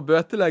stedet for å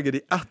bøtelegge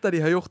de etter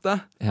de har gjort det,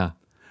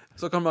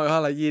 så kan man jo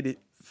heller gi de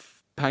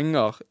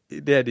penger i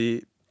det de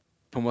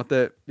på en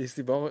måte, hvis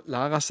de bare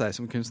lærer seg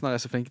som kunstnere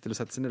er så flinke til å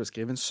sette seg ned og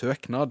skrive en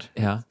søknad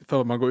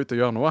før man går ut og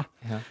gjør noe,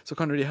 så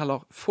kan jo de heller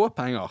få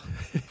penger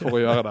for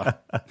å gjøre det.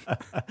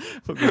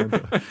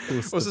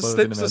 Og så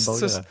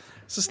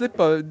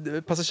slipper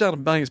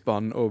passasjerene på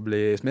Bergensbanen å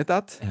bli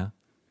smittet.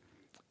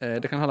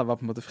 Det kan heller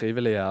være på en måte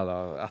frivillige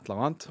eller et eller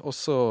annet. Og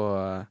så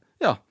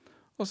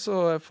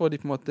får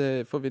de på en måte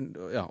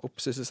opp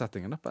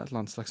sysselsettingen på et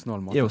eller annet slags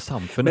nål måte. Jo,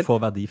 samfunnet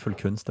får verdifull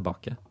kunst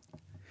tilbake.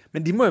 Men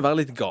de må jo være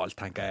litt galt,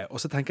 tenker jeg.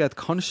 Og så tenker jeg at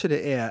kanskje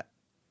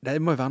det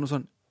må jo være noe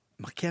sånn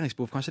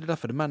markeringsbehov. Kanskje det er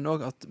derfor det er menn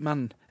også, at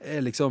menn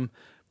er liksom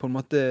på en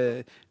måte,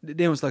 det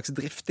er jo en slags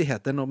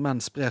driftighet det når menn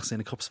sprer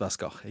sine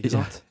kroppsvæsker, ikke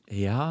sant?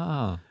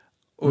 Ja.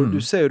 Og du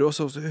ser jo det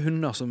også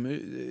hunder som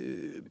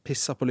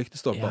pisser på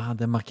lyktestolper. Ja,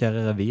 det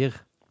markerer revir.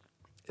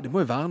 Det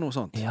må jo være noe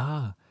sånt.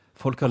 Ja,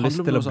 folk har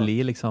lyst til å bli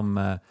liksom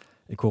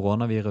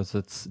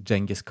koronavirusets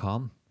Genghis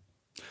Khan.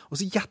 Og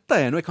så gjetter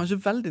jeg, nå er jeg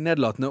kanskje veldig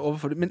nedlatende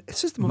overfor det, men jeg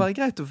synes det må være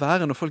greit å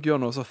være når folk gjør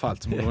noe så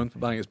fælt som å gå rundt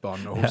på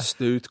Bergensbanen og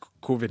hoste ut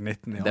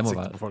covid-19 i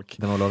ansiktet på folk.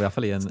 Det må lov i hvert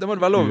fall i en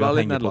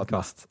uavhengig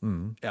podcast.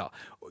 Ja,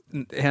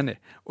 enig.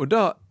 Og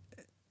da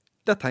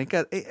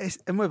tenker jeg,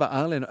 jeg må jo være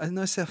ærlig,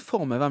 når jeg ser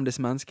for meg hvem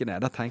disse menneskene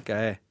er, da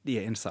tenker jeg,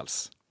 de er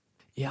incels.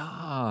 Ja,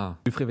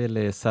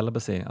 ufrivillig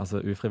celibacy,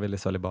 altså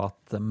ufrivillig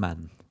sølibat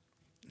menn.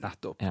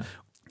 Nettopp. Ja.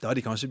 Da har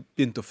de kanskje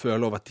begynt å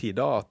føle over tid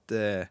da, at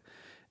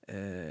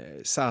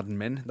sæden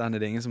min, den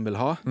er det ingen som vil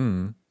ha.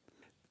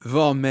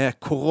 Hva med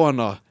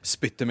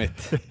koronaspyttet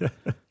mitt?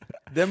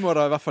 Det må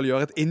da i hvert fall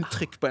gjøre et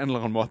inntrykk på en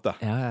eller annen måte.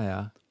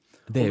 Ja.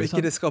 Om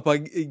ikke det skaper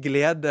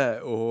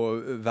glede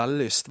og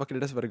vellyst. Var ikke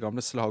det som var det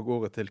gamle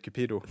slagordet til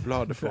Cupido?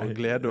 Bladet for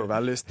glede og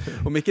vellyst.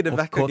 Om ikke det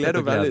vekker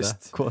glede og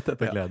vellyst. Kåthet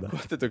og glede.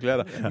 Kåthet og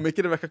glede. Om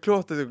ikke det vekker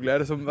kåthet og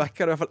glede, så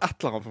vekker det i hvert fall et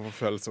eller annet for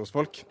følelse hos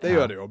folk. Det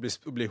gjør det jo, å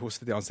bli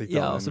hostet i ansiktet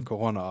av en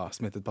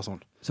koronasmittet person.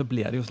 Så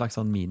blir det jo slags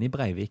sånn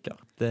mini-Breiviker.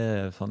 Det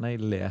er sånn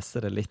jeg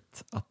leser det litt,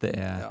 at det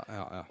er,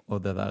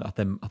 og det der,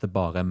 at det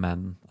bare er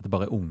menn, at det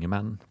bare er unge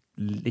menn.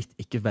 Litt,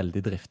 ikke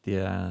veldig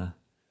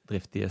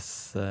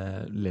driftiges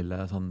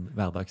lille sånn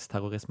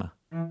hverdagsterrorisme.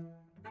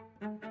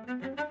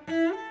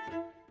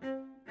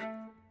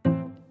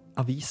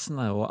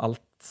 avisene og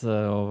alt,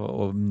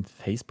 og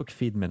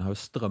Facebook-feeden min har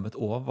jo strømmet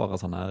over av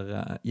sånne her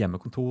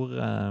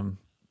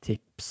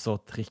hjemmekontor-tips og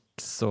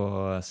triks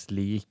og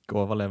slik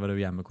overlever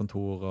du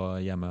hjemmekontor og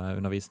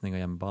hjemmeundervisning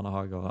og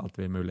hjemmebarnehage og alt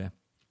mulig.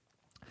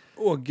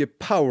 Og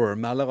Power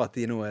melder at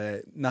de nå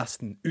er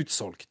nesten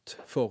utsolgt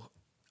for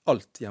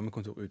alt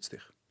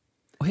hjemmekontorutstyr.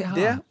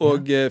 Det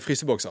og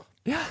frysebokser.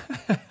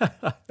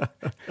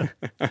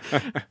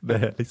 Det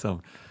er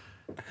liksom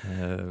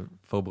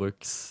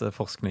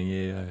forbruksforskning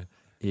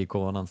i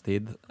koronans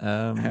tid.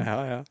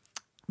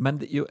 Men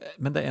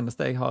det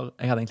eneste jeg hadde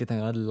egentlig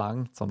tenkt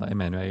langt sånn, jeg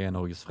mener jeg er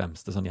Norges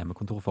fremste sånn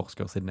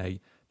hjemmekontorforsker, siden jeg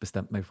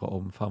bestemte meg for å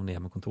omfavne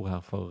hjemmekontor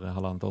her for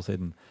 1,5 år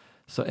siden.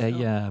 Så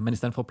men i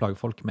stedet for å plage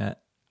folk med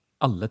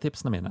alle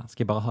tipsene mine,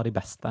 skal jeg bare ha de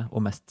beste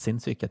og mest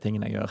sinnssyke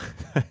tingene jeg gjør.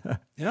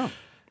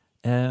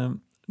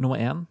 Nummer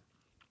 1,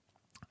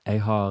 jeg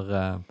har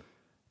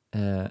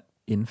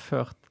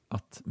innført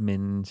at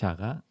min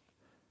kjære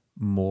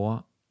må,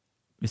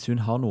 hvis hun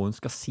har noe hun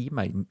skal si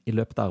meg i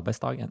løpet av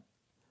arbeidsdagen,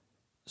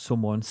 så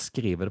må hun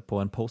skrive det på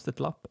en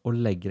post-it-lapp og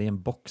legge det i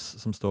en boks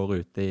som står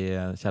ute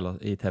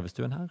i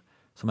TV-stuen her,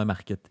 som er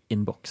merket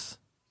inbox.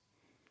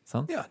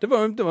 Sant? Ja, det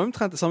var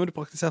omtrent det samme du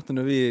praktiserte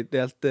når vi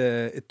delte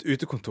et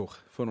utekontor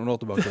for noen år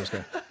tilbake, husker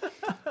jeg.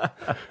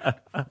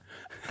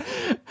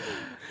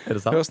 Er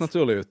det sant? Det høres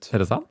naturlig ut. Er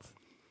det sant?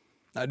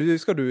 Nei,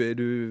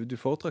 du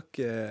foretrakk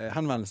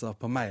henvendelser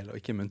på mail og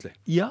ikke muntlig.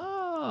 Ja,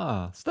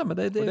 stemmer.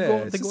 Det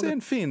synes jeg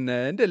er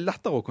det er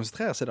lettere å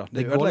konsentrere seg da.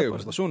 Det ødelegger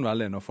konsentrasjonen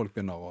veldig når folk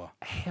begynner å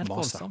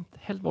mase.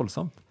 Helt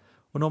voldsomt.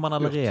 Og når man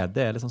allerede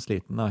er litt sånn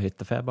sliten av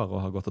hyttefeber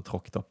og har gått og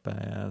tråkket opp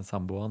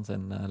samboeren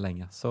sin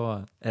lenge,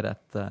 så er det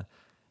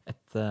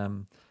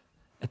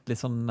et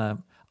litt sånn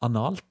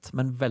analt,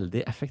 men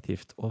veldig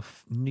effektivt og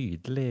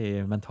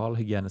nydelig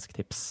mentalhygienisk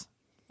tips.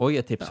 Og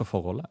et tips for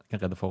forholdet.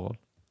 Kan redde forhold.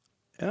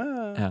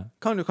 Ja.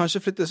 Kan du kanskje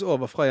flyttes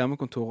over fra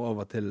hjemmekontor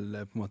over til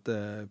på en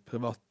måte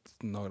privat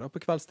nå da, på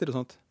kveldstid og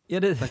sånt?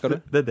 Ja, tenker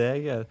du?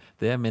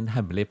 Det er min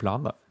hemmelige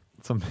plan da,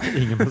 som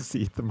ingen må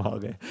si til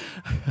Mari.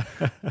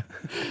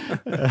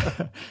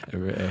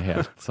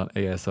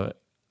 Jeg er så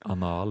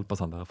anal på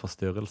sånne der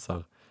forstyrrelser,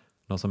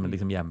 nå som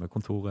liksom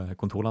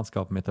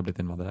kontorlandskapet mitt har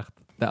blitt invadert.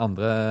 Det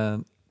andre,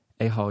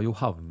 jeg har jo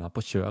havnet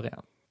på kjør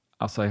igjen.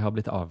 Altså, jeg har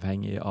blitt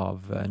avhengig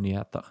av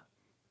nyheter.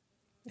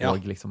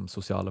 Og liksom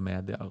sosiale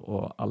medier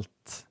og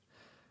alt.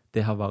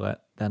 Det har bare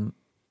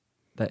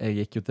jeg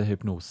gikk jo til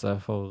hypnose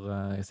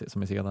som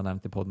jeg sikkert har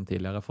nevnt i podden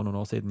tidligere, for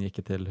noen år siden gikk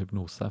jeg til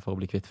hypnose for å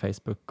bli kvitt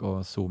Facebook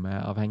og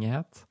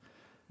Zoom-avhengighet.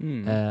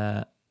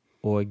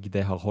 Og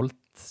det har holdt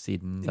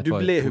siden...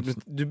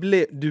 Du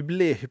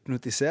ble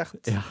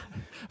hypnotisert. Ja,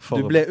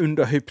 du ble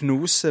under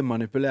hypnose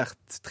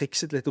manipulert,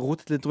 trikset litt,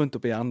 rotet litt rundt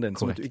opp i hjernen din,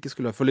 sånn at du ikke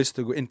skulle få lyst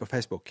til å gå inn på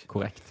Facebook.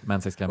 Korrekt,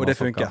 mens jeg skrev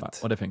masteroppgave.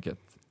 Og det funket.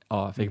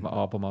 Jeg fikk meg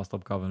A på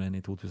masteroppgaven min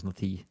i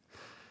 2010.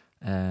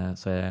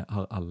 Så jeg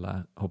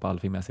håper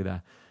alle fikk med seg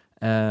det.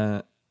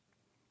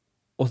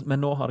 Men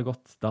nå har det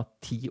gått da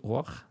 10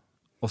 år,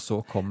 og så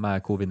kom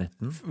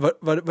covid-19.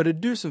 Var det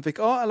du som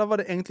fikk A, eller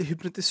var det egentlig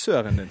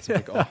hypnotisøren din som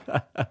fikk A?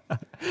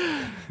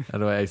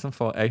 Det var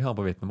jeg har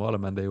på vitnemålet,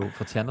 men det er jo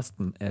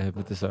fortjenesten er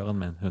hypnotisøren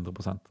min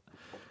 100%.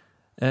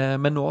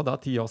 Men nå da,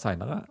 10 år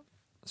senere,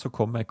 så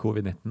kom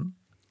covid-19,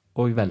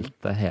 og jeg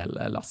velte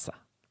hele lasset.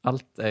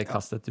 Alt er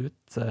kastet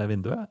ut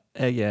vinduet.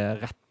 Jeg er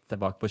rett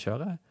tilbake på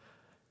kjøret,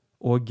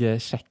 og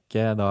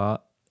sjekker da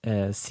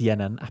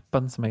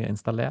CNN-appen som jeg har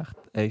installert.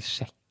 Jeg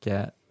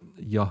sjekker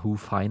Yahoo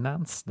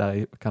Finance, der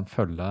jeg kan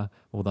følge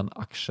hvordan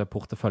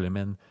aksjeporteføljen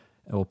min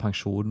og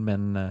pensjonen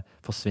min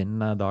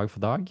forsvinner dag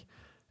for dag.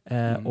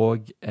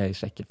 Og jeg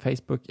sjekker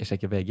Facebook, jeg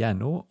sjekker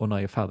VG.no, og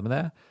når jeg er ferdig med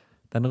det,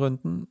 denne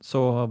runden,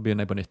 så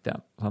begynner jeg på nytt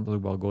igjen. Sant? Og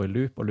jeg bare går i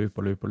loop,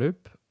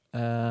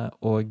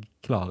 og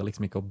klarer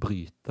liksom ikke å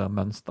bryte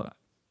mønsteret.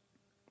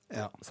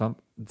 Ja.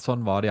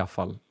 Sånn var det i hvert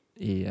fall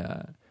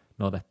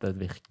når dette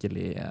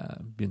virkelig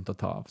begynte å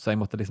ta av. Så jeg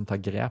måtte liksom ta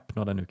grep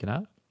nå denne uken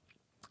her,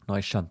 når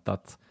jeg skjønte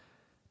at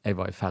jeg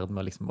var i ferd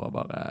med liksom å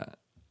bare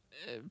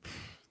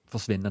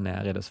forsvinne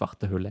ned i det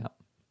svarte hullet igjen.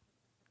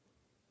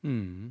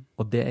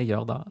 Og det jeg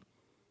gjør da,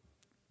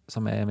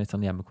 som er mitt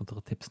sånn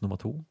hjemmekontortips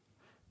nummer 2,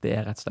 det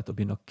er rett og slett å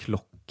begynne å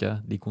klokke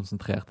de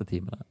konsentrerte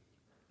timene.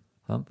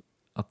 Sant?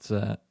 At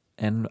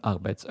en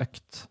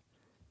arbeidsøkt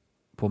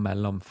på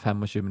mellom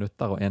 25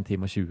 minutter og 1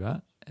 time og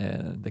 20.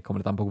 Det kommer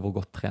litt an på hvor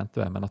godt trent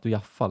du er, men at du i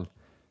hvert fall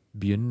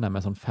begynner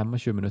med sånn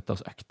 25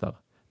 minutters økter,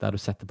 der du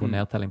setter på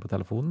nedtelling på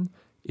telefonen.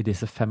 I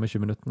disse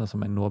 25 minuttene som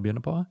jeg nå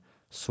begynner på,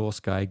 så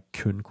skal jeg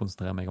kun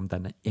konsentrere meg om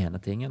denne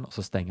ene tingen, og så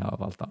stenge av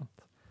alt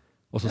annet.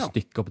 Og så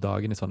stykke opp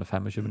dagen i sånne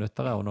 25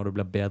 minutter, og når du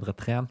blir bedre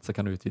trent, så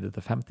kan du utvide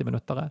til 50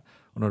 minutter,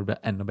 og når du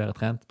blir enda bedre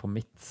trent på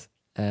mitt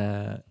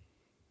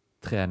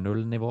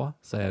 3.0-nivå,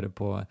 så er du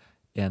på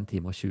 1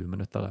 time og 20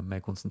 minutter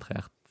med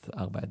konsentrert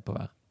arbeid på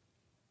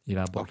i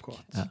hver bolk.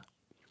 Ja.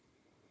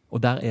 Og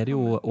der er det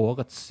jo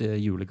årets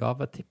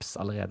julegavetips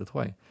allerede,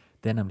 tror jeg.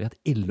 Det er nemlig at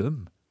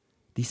Illum,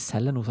 de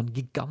selger noen sånn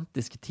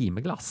gigantiske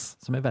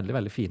timeglass, som er veldig,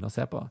 veldig fine å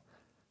se på.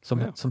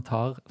 Som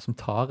tar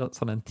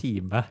sånn en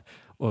time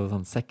og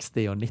sånn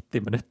 60 og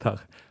 90 minutter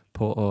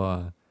på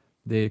å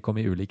De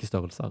kommer i ulike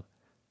størrelser.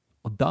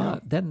 Og da,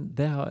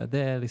 det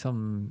er liksom,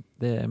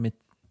 det er mitt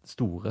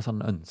store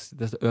sånn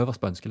det øverst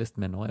på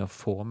ønskelisten min nå er å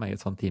få meg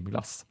et sånt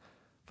timeglass.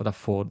 For da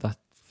får du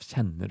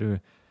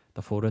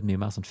et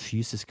mye mer sånn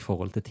fysisk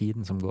forhold til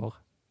tiden som går.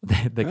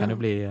 Det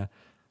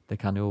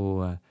kan jo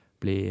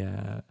bli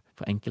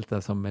for enkelte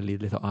som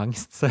lider litt av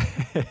angst, så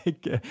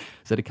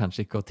er det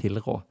kanskje ikke å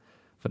tilrå.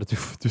 For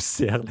du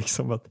ser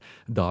liksom at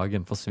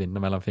dagen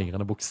forsvinner mellom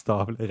fingrene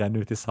bokstavlig,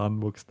 renner ut i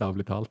sand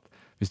bokstavlig talt,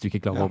 hvis du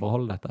ikke klarer å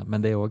overholde dette. Men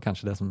det er også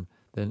kanskje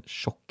det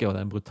sjokket og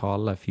den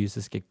brutale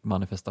fysiske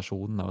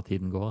manifestasjonen av at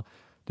tiden går,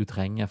 du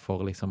trenger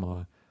for å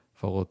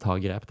ta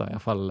grep da. I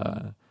hvert fall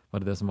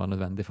var det som var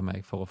nødvendig for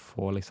meg for å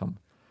få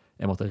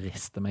jeg måtte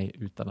riste meg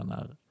ut av den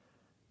der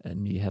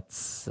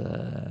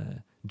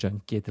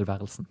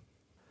nyhetsjunkie-tilværelsen.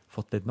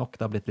 Fått litt nok,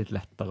 det har blitt litt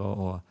lettere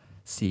å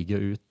sige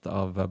ut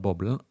av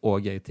boblen,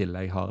 og jeg i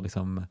tillegg har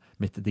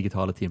mitt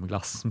digitale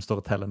timeglass som står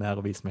og teller ned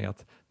og viser meg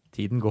at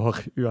tiden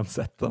går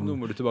uansett. Nå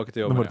må du tilbake til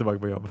jobben. Nå må du tilbake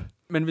på jobb.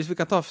 Men hvis vi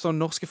kan ta sånn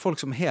norske folk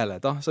som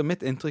helhet da, så er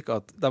mitt inntrykk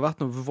at det har vært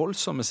noen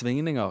voldsomme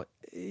svingninger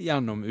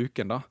gjennom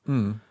uken da.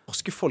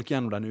 Norske folk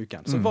gjennom denne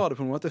uken. Så var det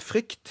på en måte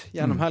frykt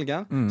gjennom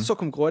helgen. Så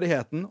kom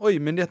grådigheten. Oi,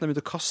 myndighetene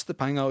begynte å kaste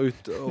penger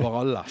ut over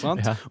alle.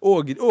 Sant? Ja.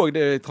 Og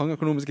det er trange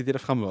økonomiske tider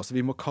fremover, så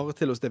vi må karre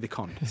til oss det vi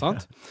kan.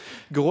 Sant?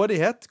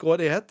 Grådighet.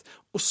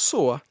 Og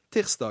så,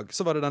 tirsdag,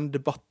 så var det den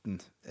debatten,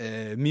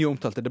 mye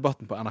omtalte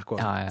debatten på NRK.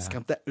 Ja.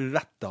 Skremte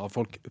vettet av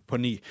folk på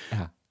ny.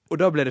 Ja.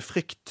 Og da ble det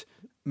frykt.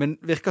 Men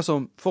virker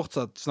som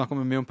fortsatt snakker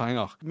vi mye om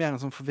penger. Mer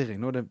en sånn forvirring.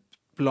 Nå er det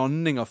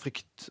blanding av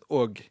frykt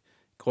og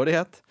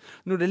grådighet.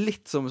 Nå er det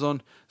litt som om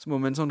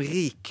en sånn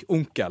rik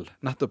onkel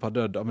nettopp har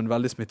dødd av en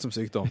veldig smittsom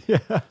sykdom.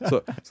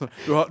 Så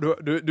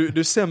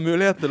du ser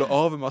muligheten til å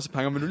arve masse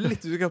penger, men du er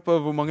litt usikker på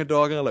hvor mange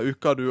dager eller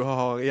uker du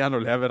har igjen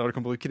å leve der du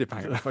kan bruke de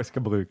pengene. Jeg faktisk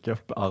skal bruke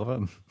opp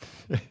arven.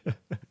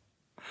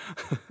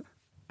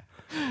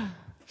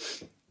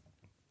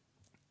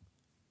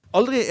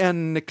 Aldri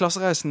en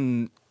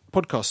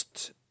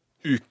Klassereisen-podcast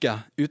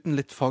uke uten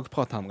litt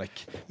fagprat,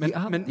 Henrik. Men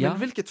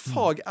hvilket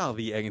fag er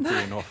vi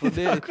egentlig nå? For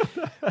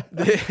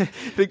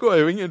det går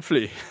jo ingen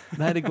fly.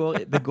 Nei, det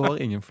går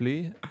ingen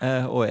fly,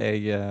 og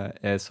jeg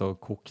er så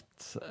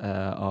kokt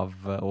av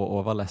og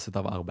overlesset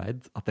av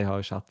arbeid at jeg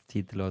har ikke hatt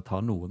tid til å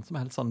ta noen som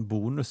helst sånn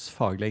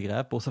bonusfaglige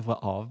grep, bortsett fra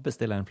å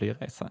avbestille en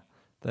flyreise.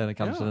 Det er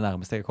kanskje det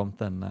nærmeste jeg har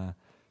kommet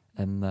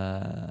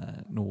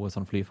noe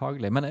sånn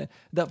flyfaglig. Men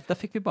der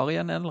fikk vi bare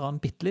igjen en eller annen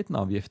bitteliten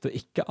avgift, og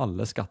ikke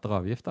alle skatter og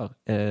avgifter.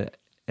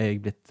 Er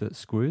jeg blitt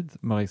screwed?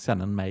 Må jeg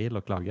sende en mail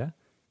og klage?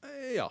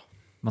 Ja.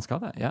 Man skal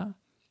det, ja.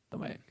 Da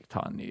må jeg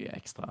ta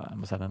jeg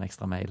må sende en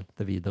ekstra mail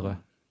til Widerøe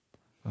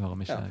og høre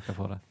om ikke jeg kan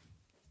få det.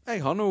 Jeg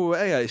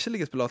har ikke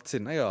ligget på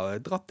latsiden. Jeg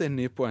har dratt inn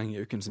nye poeng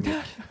i uken som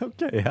gikk.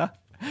 Ok, ja.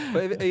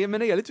 Men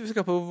jeg er litt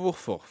usikker på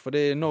hvorfor, for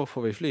når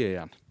får vi flyet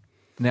igjen?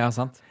 Ja,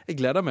 sant. Jeg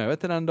gleder meg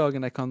til den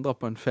dagen jeg kan dra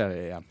på en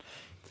ferie igjen.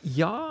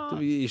 Ja.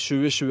 I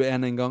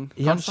 2021 en gang.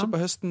 Kanskje sant. På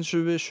høsten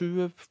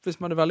 2020, hvis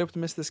man er veldig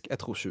optimistisk. Jeg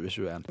tror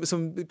 2021.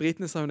 Som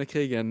britene sa under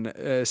krigen,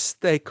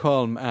 stay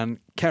calm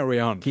and carry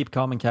on. Keep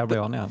calm and carry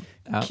on, ja.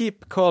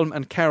 Keep calm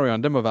and carry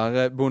on. Det må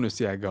være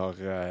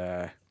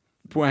bonusjeger,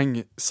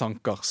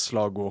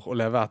 poengsankerslagord å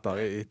leve etter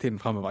i tiden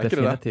fremover.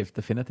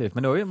 Definitivt.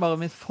 Men det er jo bare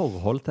mitt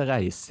forhold til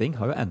reising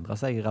har jo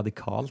endret seg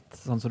radikalt,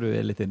 sånn som du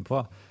er litt inne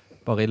på,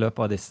 bare i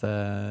løpet av disse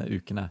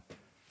ukene.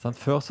 Sånn,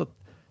 før så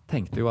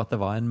tenkte jo at det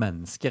var en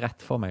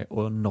menneskerett for meg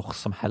å når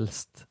som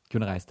helst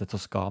kunne reise til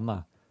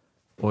Toskana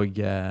og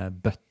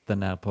bøtte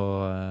ned på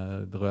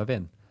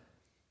rødvin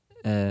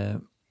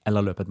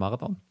eller løpe et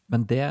maraton.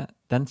 Men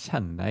den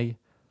kjenner jeg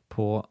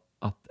på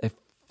at jeg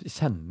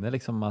kjenner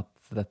liksom at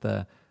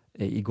dette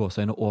i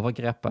gåseøyne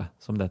overgrepet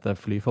som dette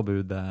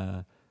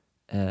flyforbudet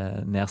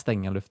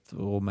nedstengende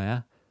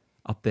luftrommet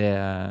at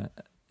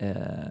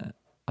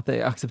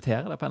jeg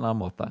aksepterer det på en eller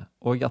annen måte,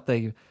 og at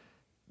jeg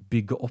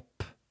bygger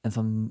opp en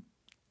sånn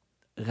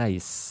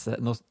reise,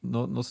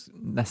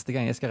 neste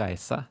gang jeg skal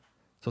reise,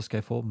 så skal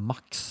jeg få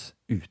maks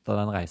ut av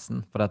den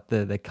reisen, for at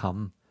det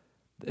kan,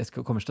 jeg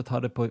kommer ikke til å ta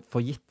det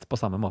for gitt på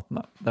samme måten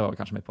da. Det var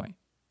kanskje mitt poeng.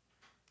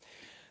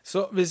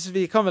 Så hvis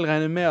vi kan vel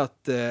regne med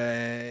at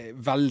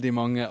veldig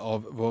mange av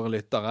våre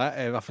lyttere,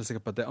 jeg er i hvert fall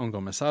sikker på at det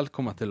angår meg selv,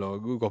 kommer til å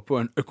gå på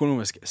en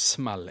økonomisk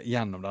smell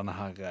gjennom denne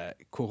her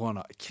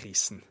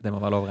koronakrisen. Det må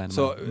være lov å regne med.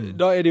 Så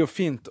da er det jo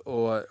fint,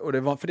 og det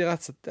er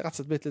rett og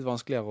slett blitt litt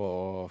vanskeligere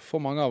for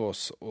mange av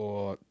oss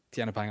å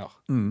tjene penger.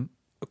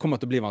 Det kommer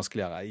til å bli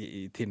vanskeligere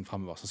i tiden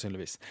fremover,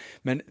 sannsynligvis.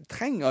 Men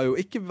trenger jo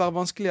ikke være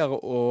vanskeligere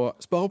å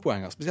spare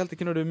poenger, spesielt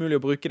ikke når det er mulig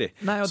å bruke de.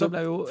 Nei, og da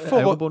ble jo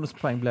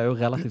eurobonuspoeng ble jo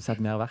relativt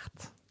sett mer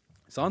verdt.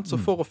 Så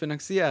for å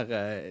finansiere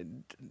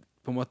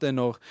på en måte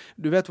når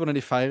du vet hvordan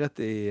de feiret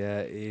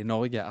i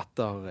Norge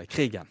etter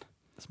krigen.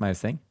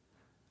 Smeising?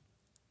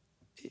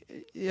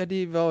 Ja,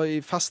 de var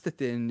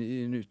festet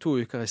i 2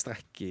 uker i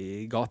strekk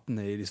i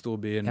gatene i de store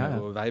byene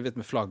og veivet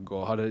med flagg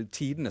og hadde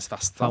tidenes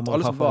fest.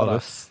 Alle som var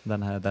der.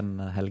 Den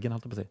helgen,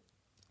 holdt jeg på å si.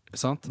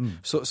 Sant?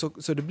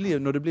 Så det blir,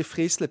 når det blir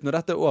frislipp, når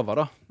dette er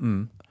over da,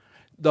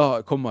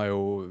 da kommer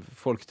jo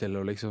folk til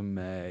å liksom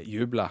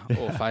juble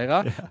og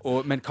feire,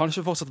 men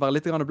kanskje fortsatt være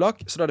litt grann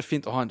blakk, så da er det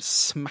fint å ha en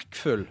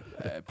smekkfull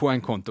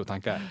poengkonto,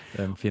 tenker jeg. Det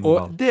er en fin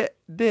Og det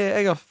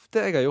jeg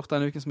har gjort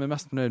denne uken som jeg er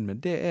mest fornøyd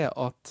med, det er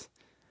at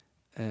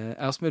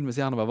jeg har smudd mens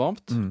jernet var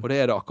varmt, og det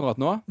er det akkurat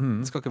nå.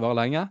 Det skal ikke vare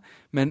lenge.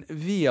 Men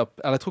jeg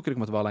tror ikke det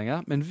kommer til å vare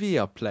lenge, men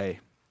Viaplay,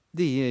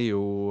 de gir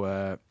jo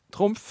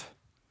trumf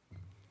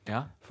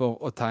for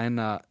å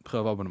tegne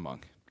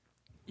prøveabonnement.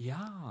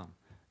 Ja.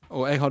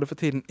 Og jeg hadde for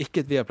tiden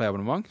ikke et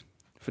Viaplay-abonnement,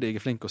 fordi jeg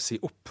er flink å si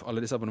opp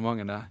alle disse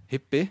abonnementene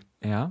hyppig.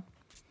 Ja.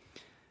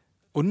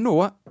 Og nå,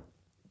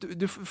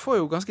 du får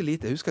jo ganske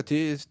lite, jeg husker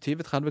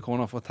 20-30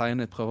 kroner for å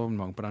tegne et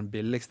prøveabonnement på den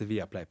billigste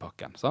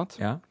Viaplay-pakken, sant?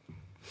 Ja.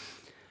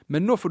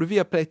 Men nå får du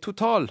Viaplay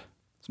Total,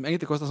 som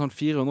egentlig koster sånn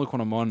 400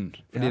 kroner måneden,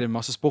 fordi det er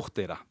masse sport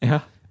i det.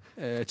 Ja.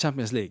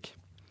 Champions League.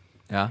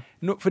 Ja.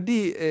 Nå,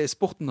 fordi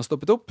sporten har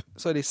stoppet opp,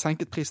 så har de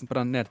senket prisen på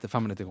den ned til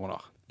 95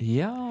 kroner.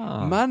 Ja.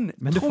 Men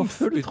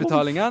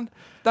trumfutbetalingen,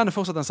 den er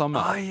fortsatt den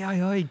samme.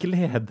 Ai,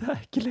 glede.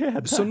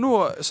 Så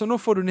nå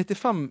får du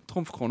 95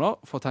 trumfkroner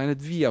for å tegne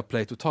et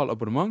Viaplay Total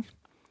abonnement,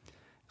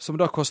 som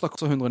da koster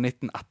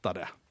 119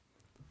 etter det.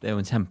 Det er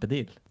jo en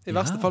kjempedeal. I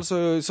verste fall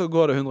så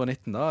går det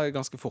 119 da,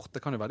 ganske fort. Det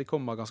kan jo være de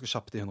kommer ganske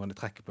kjapt i 100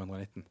 på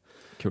 119.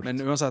 Kult.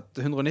 Men uansett,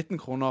 119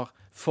 kroner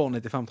for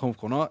 95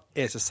 trumfkroner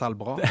er seg selv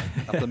bra.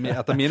 Etter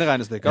mine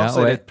regnestykker,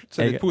 så er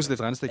det et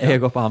positivt regnestykke.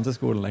 Jeg går på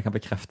Hanseskolen, jeg kan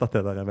bekrefte at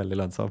det der er veldig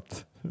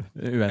lønnsomt.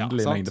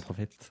 Uendelig mengde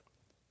profitt.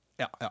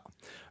 Ja.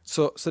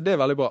 Så det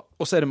er veldig bra.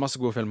 Og så er det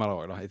masse gode filmer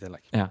der også, i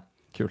tillegg. Ja.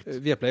 Kult.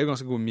 Viaplay er jo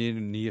ganske gode mye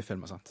nye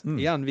filmer, sant?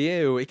 Igjen, vi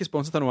er jo ikke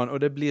sponset av noen,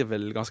 og det blir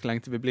vel ganske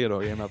lenge til vi blir det,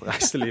 i og med at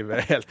reiselivet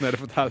er helt nede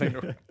for telling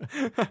nå.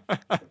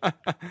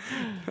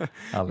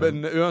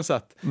 Men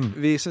uansett,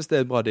 vi synes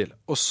det er et bra deal.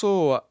 Og så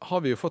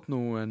har vi jo fått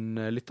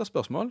noen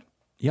lytterspørsmål.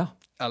 Ja.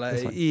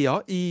 Eller,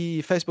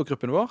 i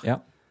Facebook-gruppen vår.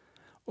 Ja.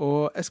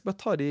 Og jeg skal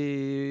bare ta de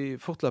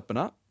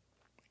fortløpende.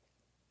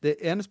 Det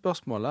ene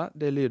spørsmålet,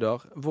 det lyder,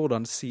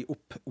 hvordan si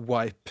opp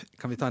wipe?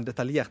 Kan vi ta en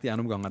detaljert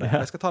gjennomgang av det?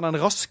 Jeg skal ta den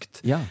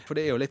raskt, for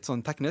det er jo litt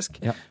sånn teknisk.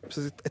 Ja.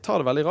 Så jeg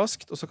tar det veldig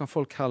raskt, og så kan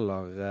folk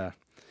heller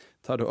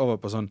ta det over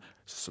på sånn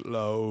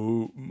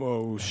slow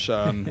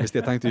motion, hvis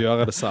de har tenkt å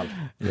gjøre det selv.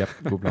 Yep,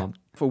 god plan.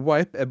 For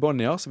wipe er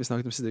Bonnier, som vi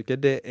snakket om siste uke,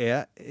 det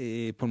er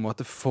på en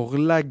måte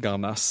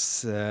forleggernes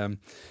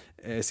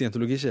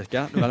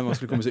scientologikirke. Det er veldig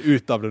vanskelig å komme seg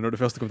ut av det når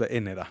du først kommer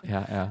inn i det.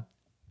 Ja.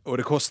 Og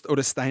det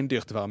er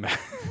steindyrt å være med.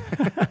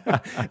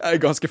 Det er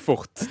ganske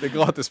fort. Det er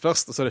gratis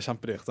først, og så er det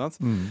kjempedyrt. Sant?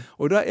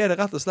 Og da er det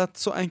rett og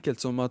slett så enkelt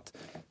som at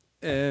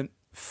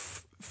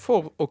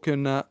for å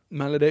kunne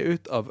melde deg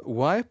ut av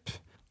Wipe,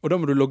 og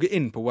da må du logge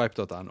inn på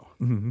wipe.no.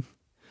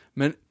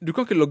 Men du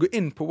kan ikke logge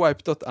inn på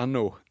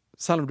wipe.no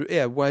selv om du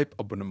er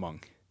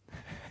Wipe-abonnent.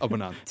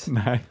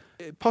 Nei.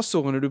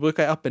 Passordene du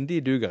bruker i appen,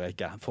 de duger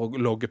ikke for å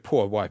logge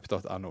på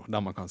wipe.no,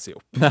 der man kan si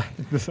opp. Nei,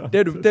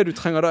 det du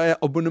trenger da er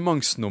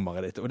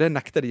abonnementsnummeret ditt, og det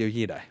nekter de å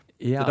gi deg.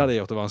 Ja. Det er der de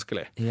har gjort det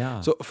vanskelig. Ja.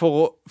 Så for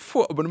å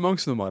få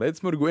abonnementsnummeret ditt,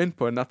 så må du gå inn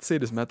på en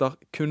nettside som heter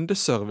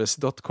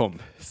kundeservice.com.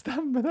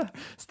 Stemmer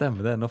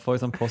det. Nå får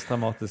jeg sånn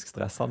posttraumatisk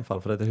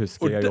stressanfall, for det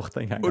husker jeg har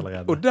gjort en gang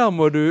allerede. Og der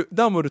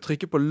må du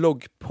trykke på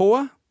logg på.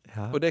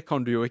 Ja. Og det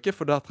kan du jo ikke,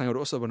 for der trenger du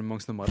også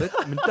abonnementsnummeret ditt.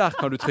 Men der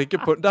kan du trykke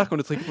på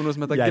noe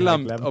som heter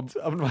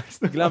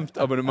glemt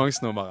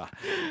abonnementsnummeret.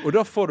 Og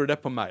da får du det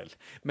på mail.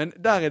 Men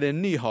der er det en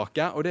ny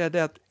hake, og det er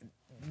det at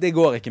det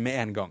går ikke med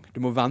en gang. Du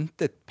må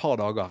vente et par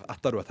dager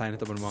etter du har tegnet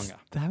abonnementet.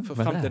 For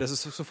frem til det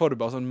så får du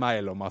bare sånn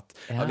mail om at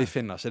vi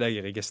finner ikke deg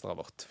i registeret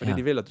vårt. Fordi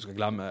de vil at du skal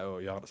glemme å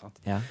gjøre det, sant?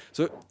 Ja.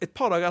 Så et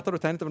par dager etter du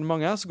har tegnet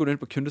abonnementet, så går du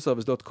inn på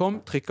kundeservice.com,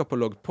 trykker på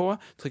logg på,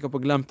 trykker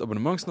på glemt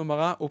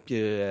abonnementsnummeret,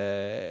 oppgir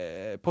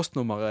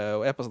postnummeret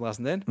og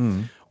e-postadressen din,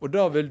 og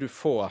da vil du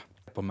få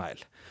på mail.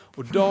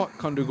 Og da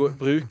kan du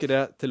bruke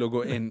det til å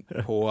gå inn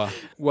på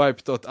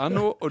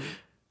wipe.no,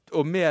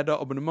 og med da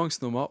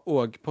abonnementsnummer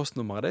og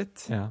postnummeret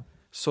ditt,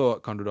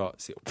 så kan du da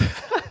si opp.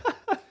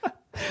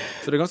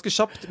 Så det er ganske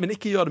kjapt, men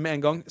ikke gjør det med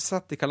en gang.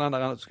 Sett i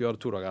kalenderen at du skal gjøre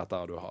det 2 dager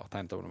etter du har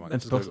tegnet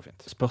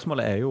abonnementet.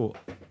 Spørsmålet er jo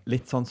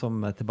litt sånn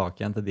som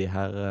tilbake igjen til de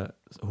her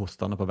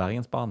hostene på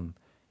Bergensbanen.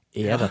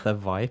 Er dette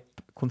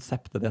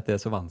Vipe-konseptet, dette er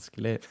så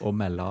vanskelig å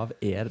melde av?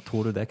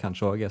 Tror du det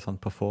kanskje også er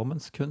sånn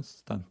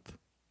performance-kunststunt?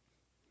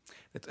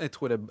 Jeg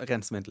tror det er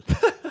rent svindel.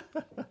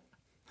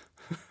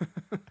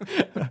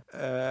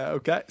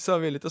 Ok, så har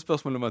vi litt av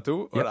spørsmål nummer 2,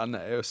 og denne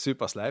er jo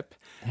supersleip,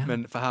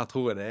 men for her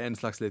tror jeg det er en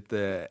slags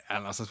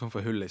form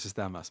for hull i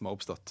systemet som har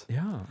oppstått.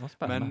 Ja,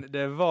 men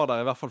det var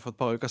der i hvert fall for et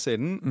par uker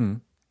siden,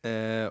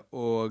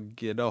 og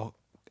da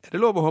er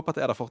det lov å håpe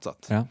at det er der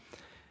fortsatt. Ja.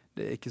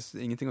 Det er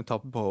ingenting å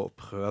tape på å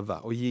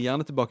prøve, og gi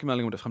gjerne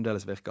tilbakemelding om det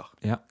fremdeles virker,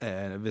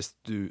 hvis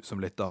du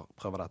som lytter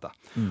prøver dette.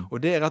 Og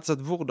det er rett og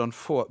slett hvordan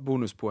få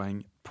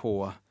bonuspoeng på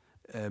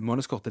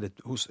månedskortet ditt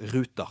hos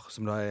Ruter,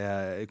 som da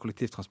er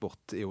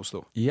kollektivtransport i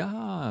Oslo.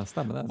 Ja,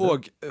 stemmer det.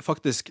 Og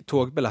faktisk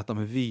togbilletter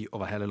med Vy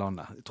over hele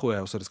landet. Tror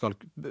jeg også det skal,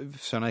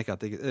 skjønner jeg ikke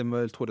at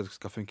jeg tror det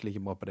skal funke like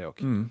bra på det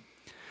også.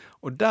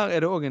 Og der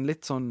er det også en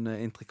litt sånn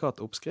intrikat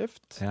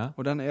oppskrift,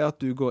 og den er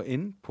at du går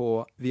inn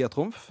på Via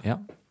Trumf.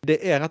 Ja. Det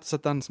er rett og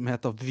slett den som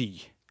heter Vy.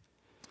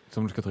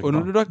 Som du skal trykke Og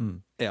når på. du da,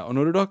 og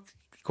når du da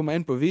kommer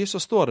inn på Vy, så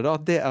står det da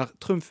at det er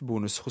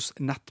trumfbonus hos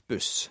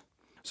Nettbuss.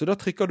 Så da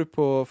trykker du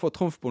på for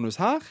trumfbonus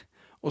her,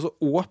 og så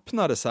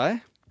åpner det seg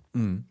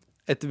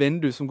et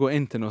vindu som går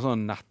inn til noen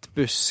sånn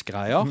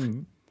nettbussgreier.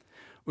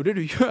 Og det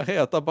du gjør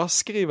er at da bare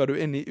skriver du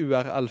inn i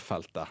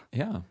URL-feltet.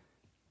 Ja.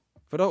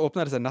 For da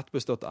åpner det seg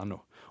nettbuss.no.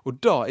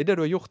 Og da, i det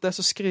du har gjort det,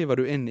 så skriver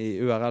du inn i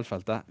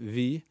URL-feltet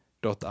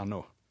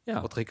vy.no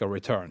og trykker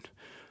return.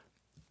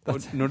 Og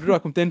når du da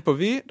har kommet inn på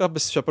Vy, da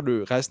kjøper du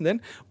reisen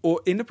din.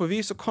 Og inne på Vy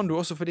så kan du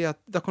også,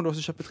 da kan du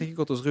også kjøpe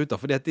trikkekort hos Ruter,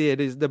 fordi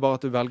det er bare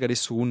at du velger de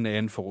zonene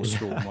innenfor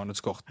Oslo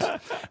månedskort.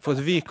 For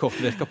et Vy-kort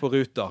virker på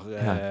Ruter,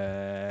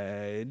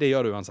 det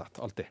gjør du uansett,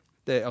 alltid.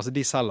 Altså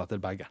de selger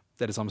til begge.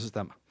 Det er det samme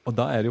systemet. Og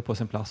da er det jo på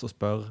sin plass å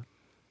spørre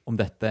om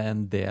dette er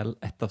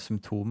et av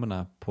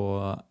symptomene på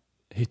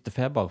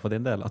hyttefeber for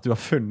din del, at du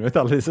har funnet ut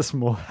alle disse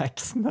små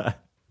heksene.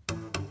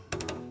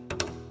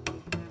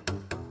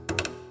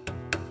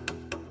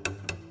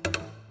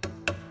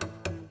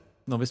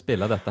 Når vi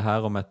spiller dette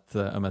her om et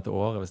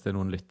år, hvis det er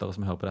noen lyttere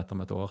som hører på dette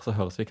om et år, så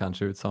høres vi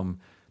kanskje ut som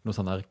noen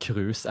sånne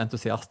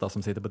cruise-entusiaster som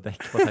sitter på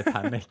dekk på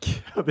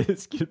Titanic og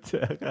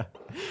diskuterer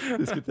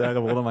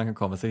hvordan man kan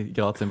komme seg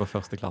gratis inn på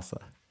første klasse.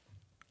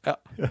 Ja.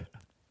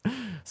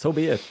 So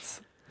be it.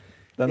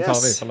 Den tar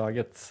vi for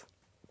laget.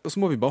 Og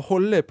så må vi bare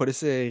holde på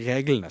disse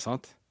reglene,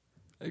 sant?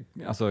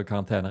 Altså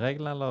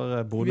karantenereglene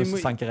eller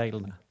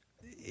bonusankereglene?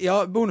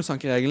 Ja,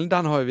 bonusankeregelen,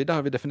 der har vi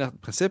definert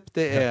et prinsipp.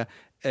 Det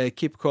er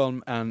keep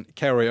calm and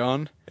carry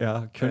on.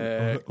 Ja,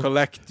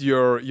 collect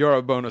your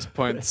Euro bonus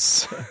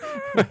points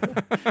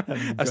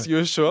as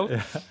usual. Ja.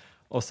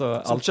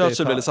 Som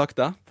Churchill ville sagt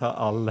det. Ta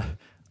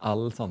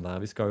all sånn der.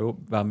 Vi skal jo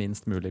være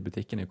minst mulig i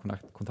butikken i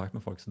kontakt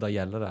med folk, så da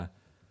gjelder det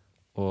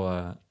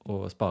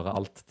å spare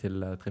alt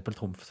til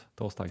trippeltrumf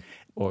torsdag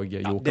og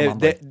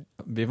jokermandag.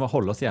 Vi må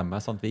holde oss hjemme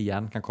sånn at vi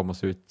igjen kan komme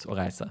oss ut og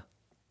reise.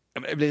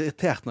 Jeg blir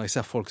irritert når jeg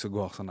ser folk som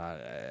går sånn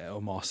der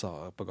og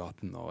maser på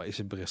gaten og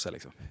ikke bryr seg,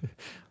 liksom.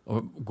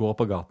 Og går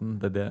på gaten,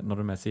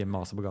 når du sier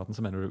maser på gaten,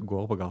 så mener du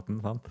går på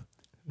gaten, sant?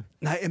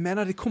 Nei, jeg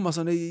mener de kommer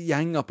sånne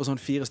gjenger på sånn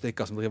 4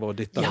 stykker som driver og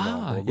dytter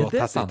og går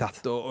tett i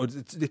tett. Og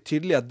det er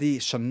tydelig at de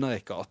skjønner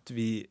ikke at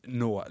vi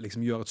nå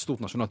liksom gjør et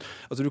stort nasjonalt.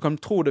 Altså du kan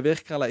tro det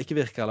virker eller ikke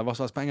virker, eller hva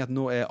slags penger, at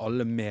nå er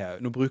alle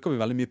med. Nå bruker vi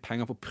veldig mye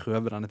penger på å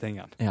prøve denne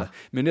tingen. Ja.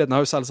 Myndighetene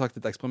har jo selv sagt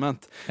et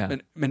eksperiment. Ja.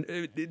 Men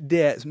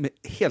det som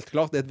er helt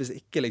klart er at hvis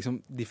ikke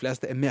liksom, de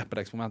fleste er med på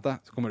det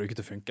eksperimentet, så kommer det jo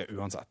ikke til å funke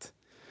uansett.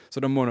 Så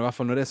da må det i hvert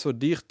fall, når det er så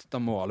dyrt, da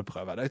må alle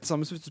prøve. Det er det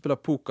samme som hvis du spiller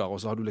poker, og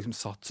så har du liksom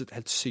satset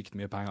helt sykt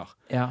mye penger.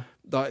 Ja.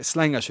 Da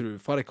slenger ikke du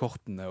fra deg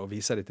kortene og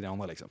viser det til de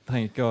andre, liksom. Du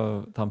trenger ikke å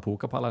ta en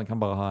pokerpalle, den kan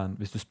bare ha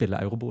hvis du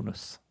spiller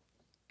eurobonus,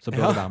 så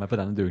bør du være med på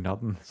denne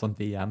dugnaden, sånn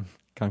at de igjen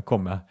kan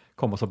komme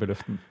oss opp i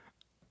luften.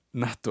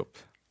 Nettopp.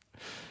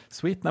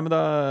 Sweet, nei, men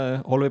da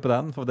holder vi på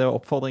den, for det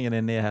var oppfordringen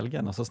inn i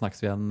helgen, og så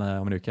snakkes vi igjen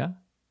om en uke.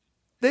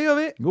 Det gjør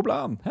vi. God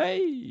plan.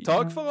 Hei!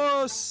 Takk for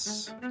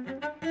oss!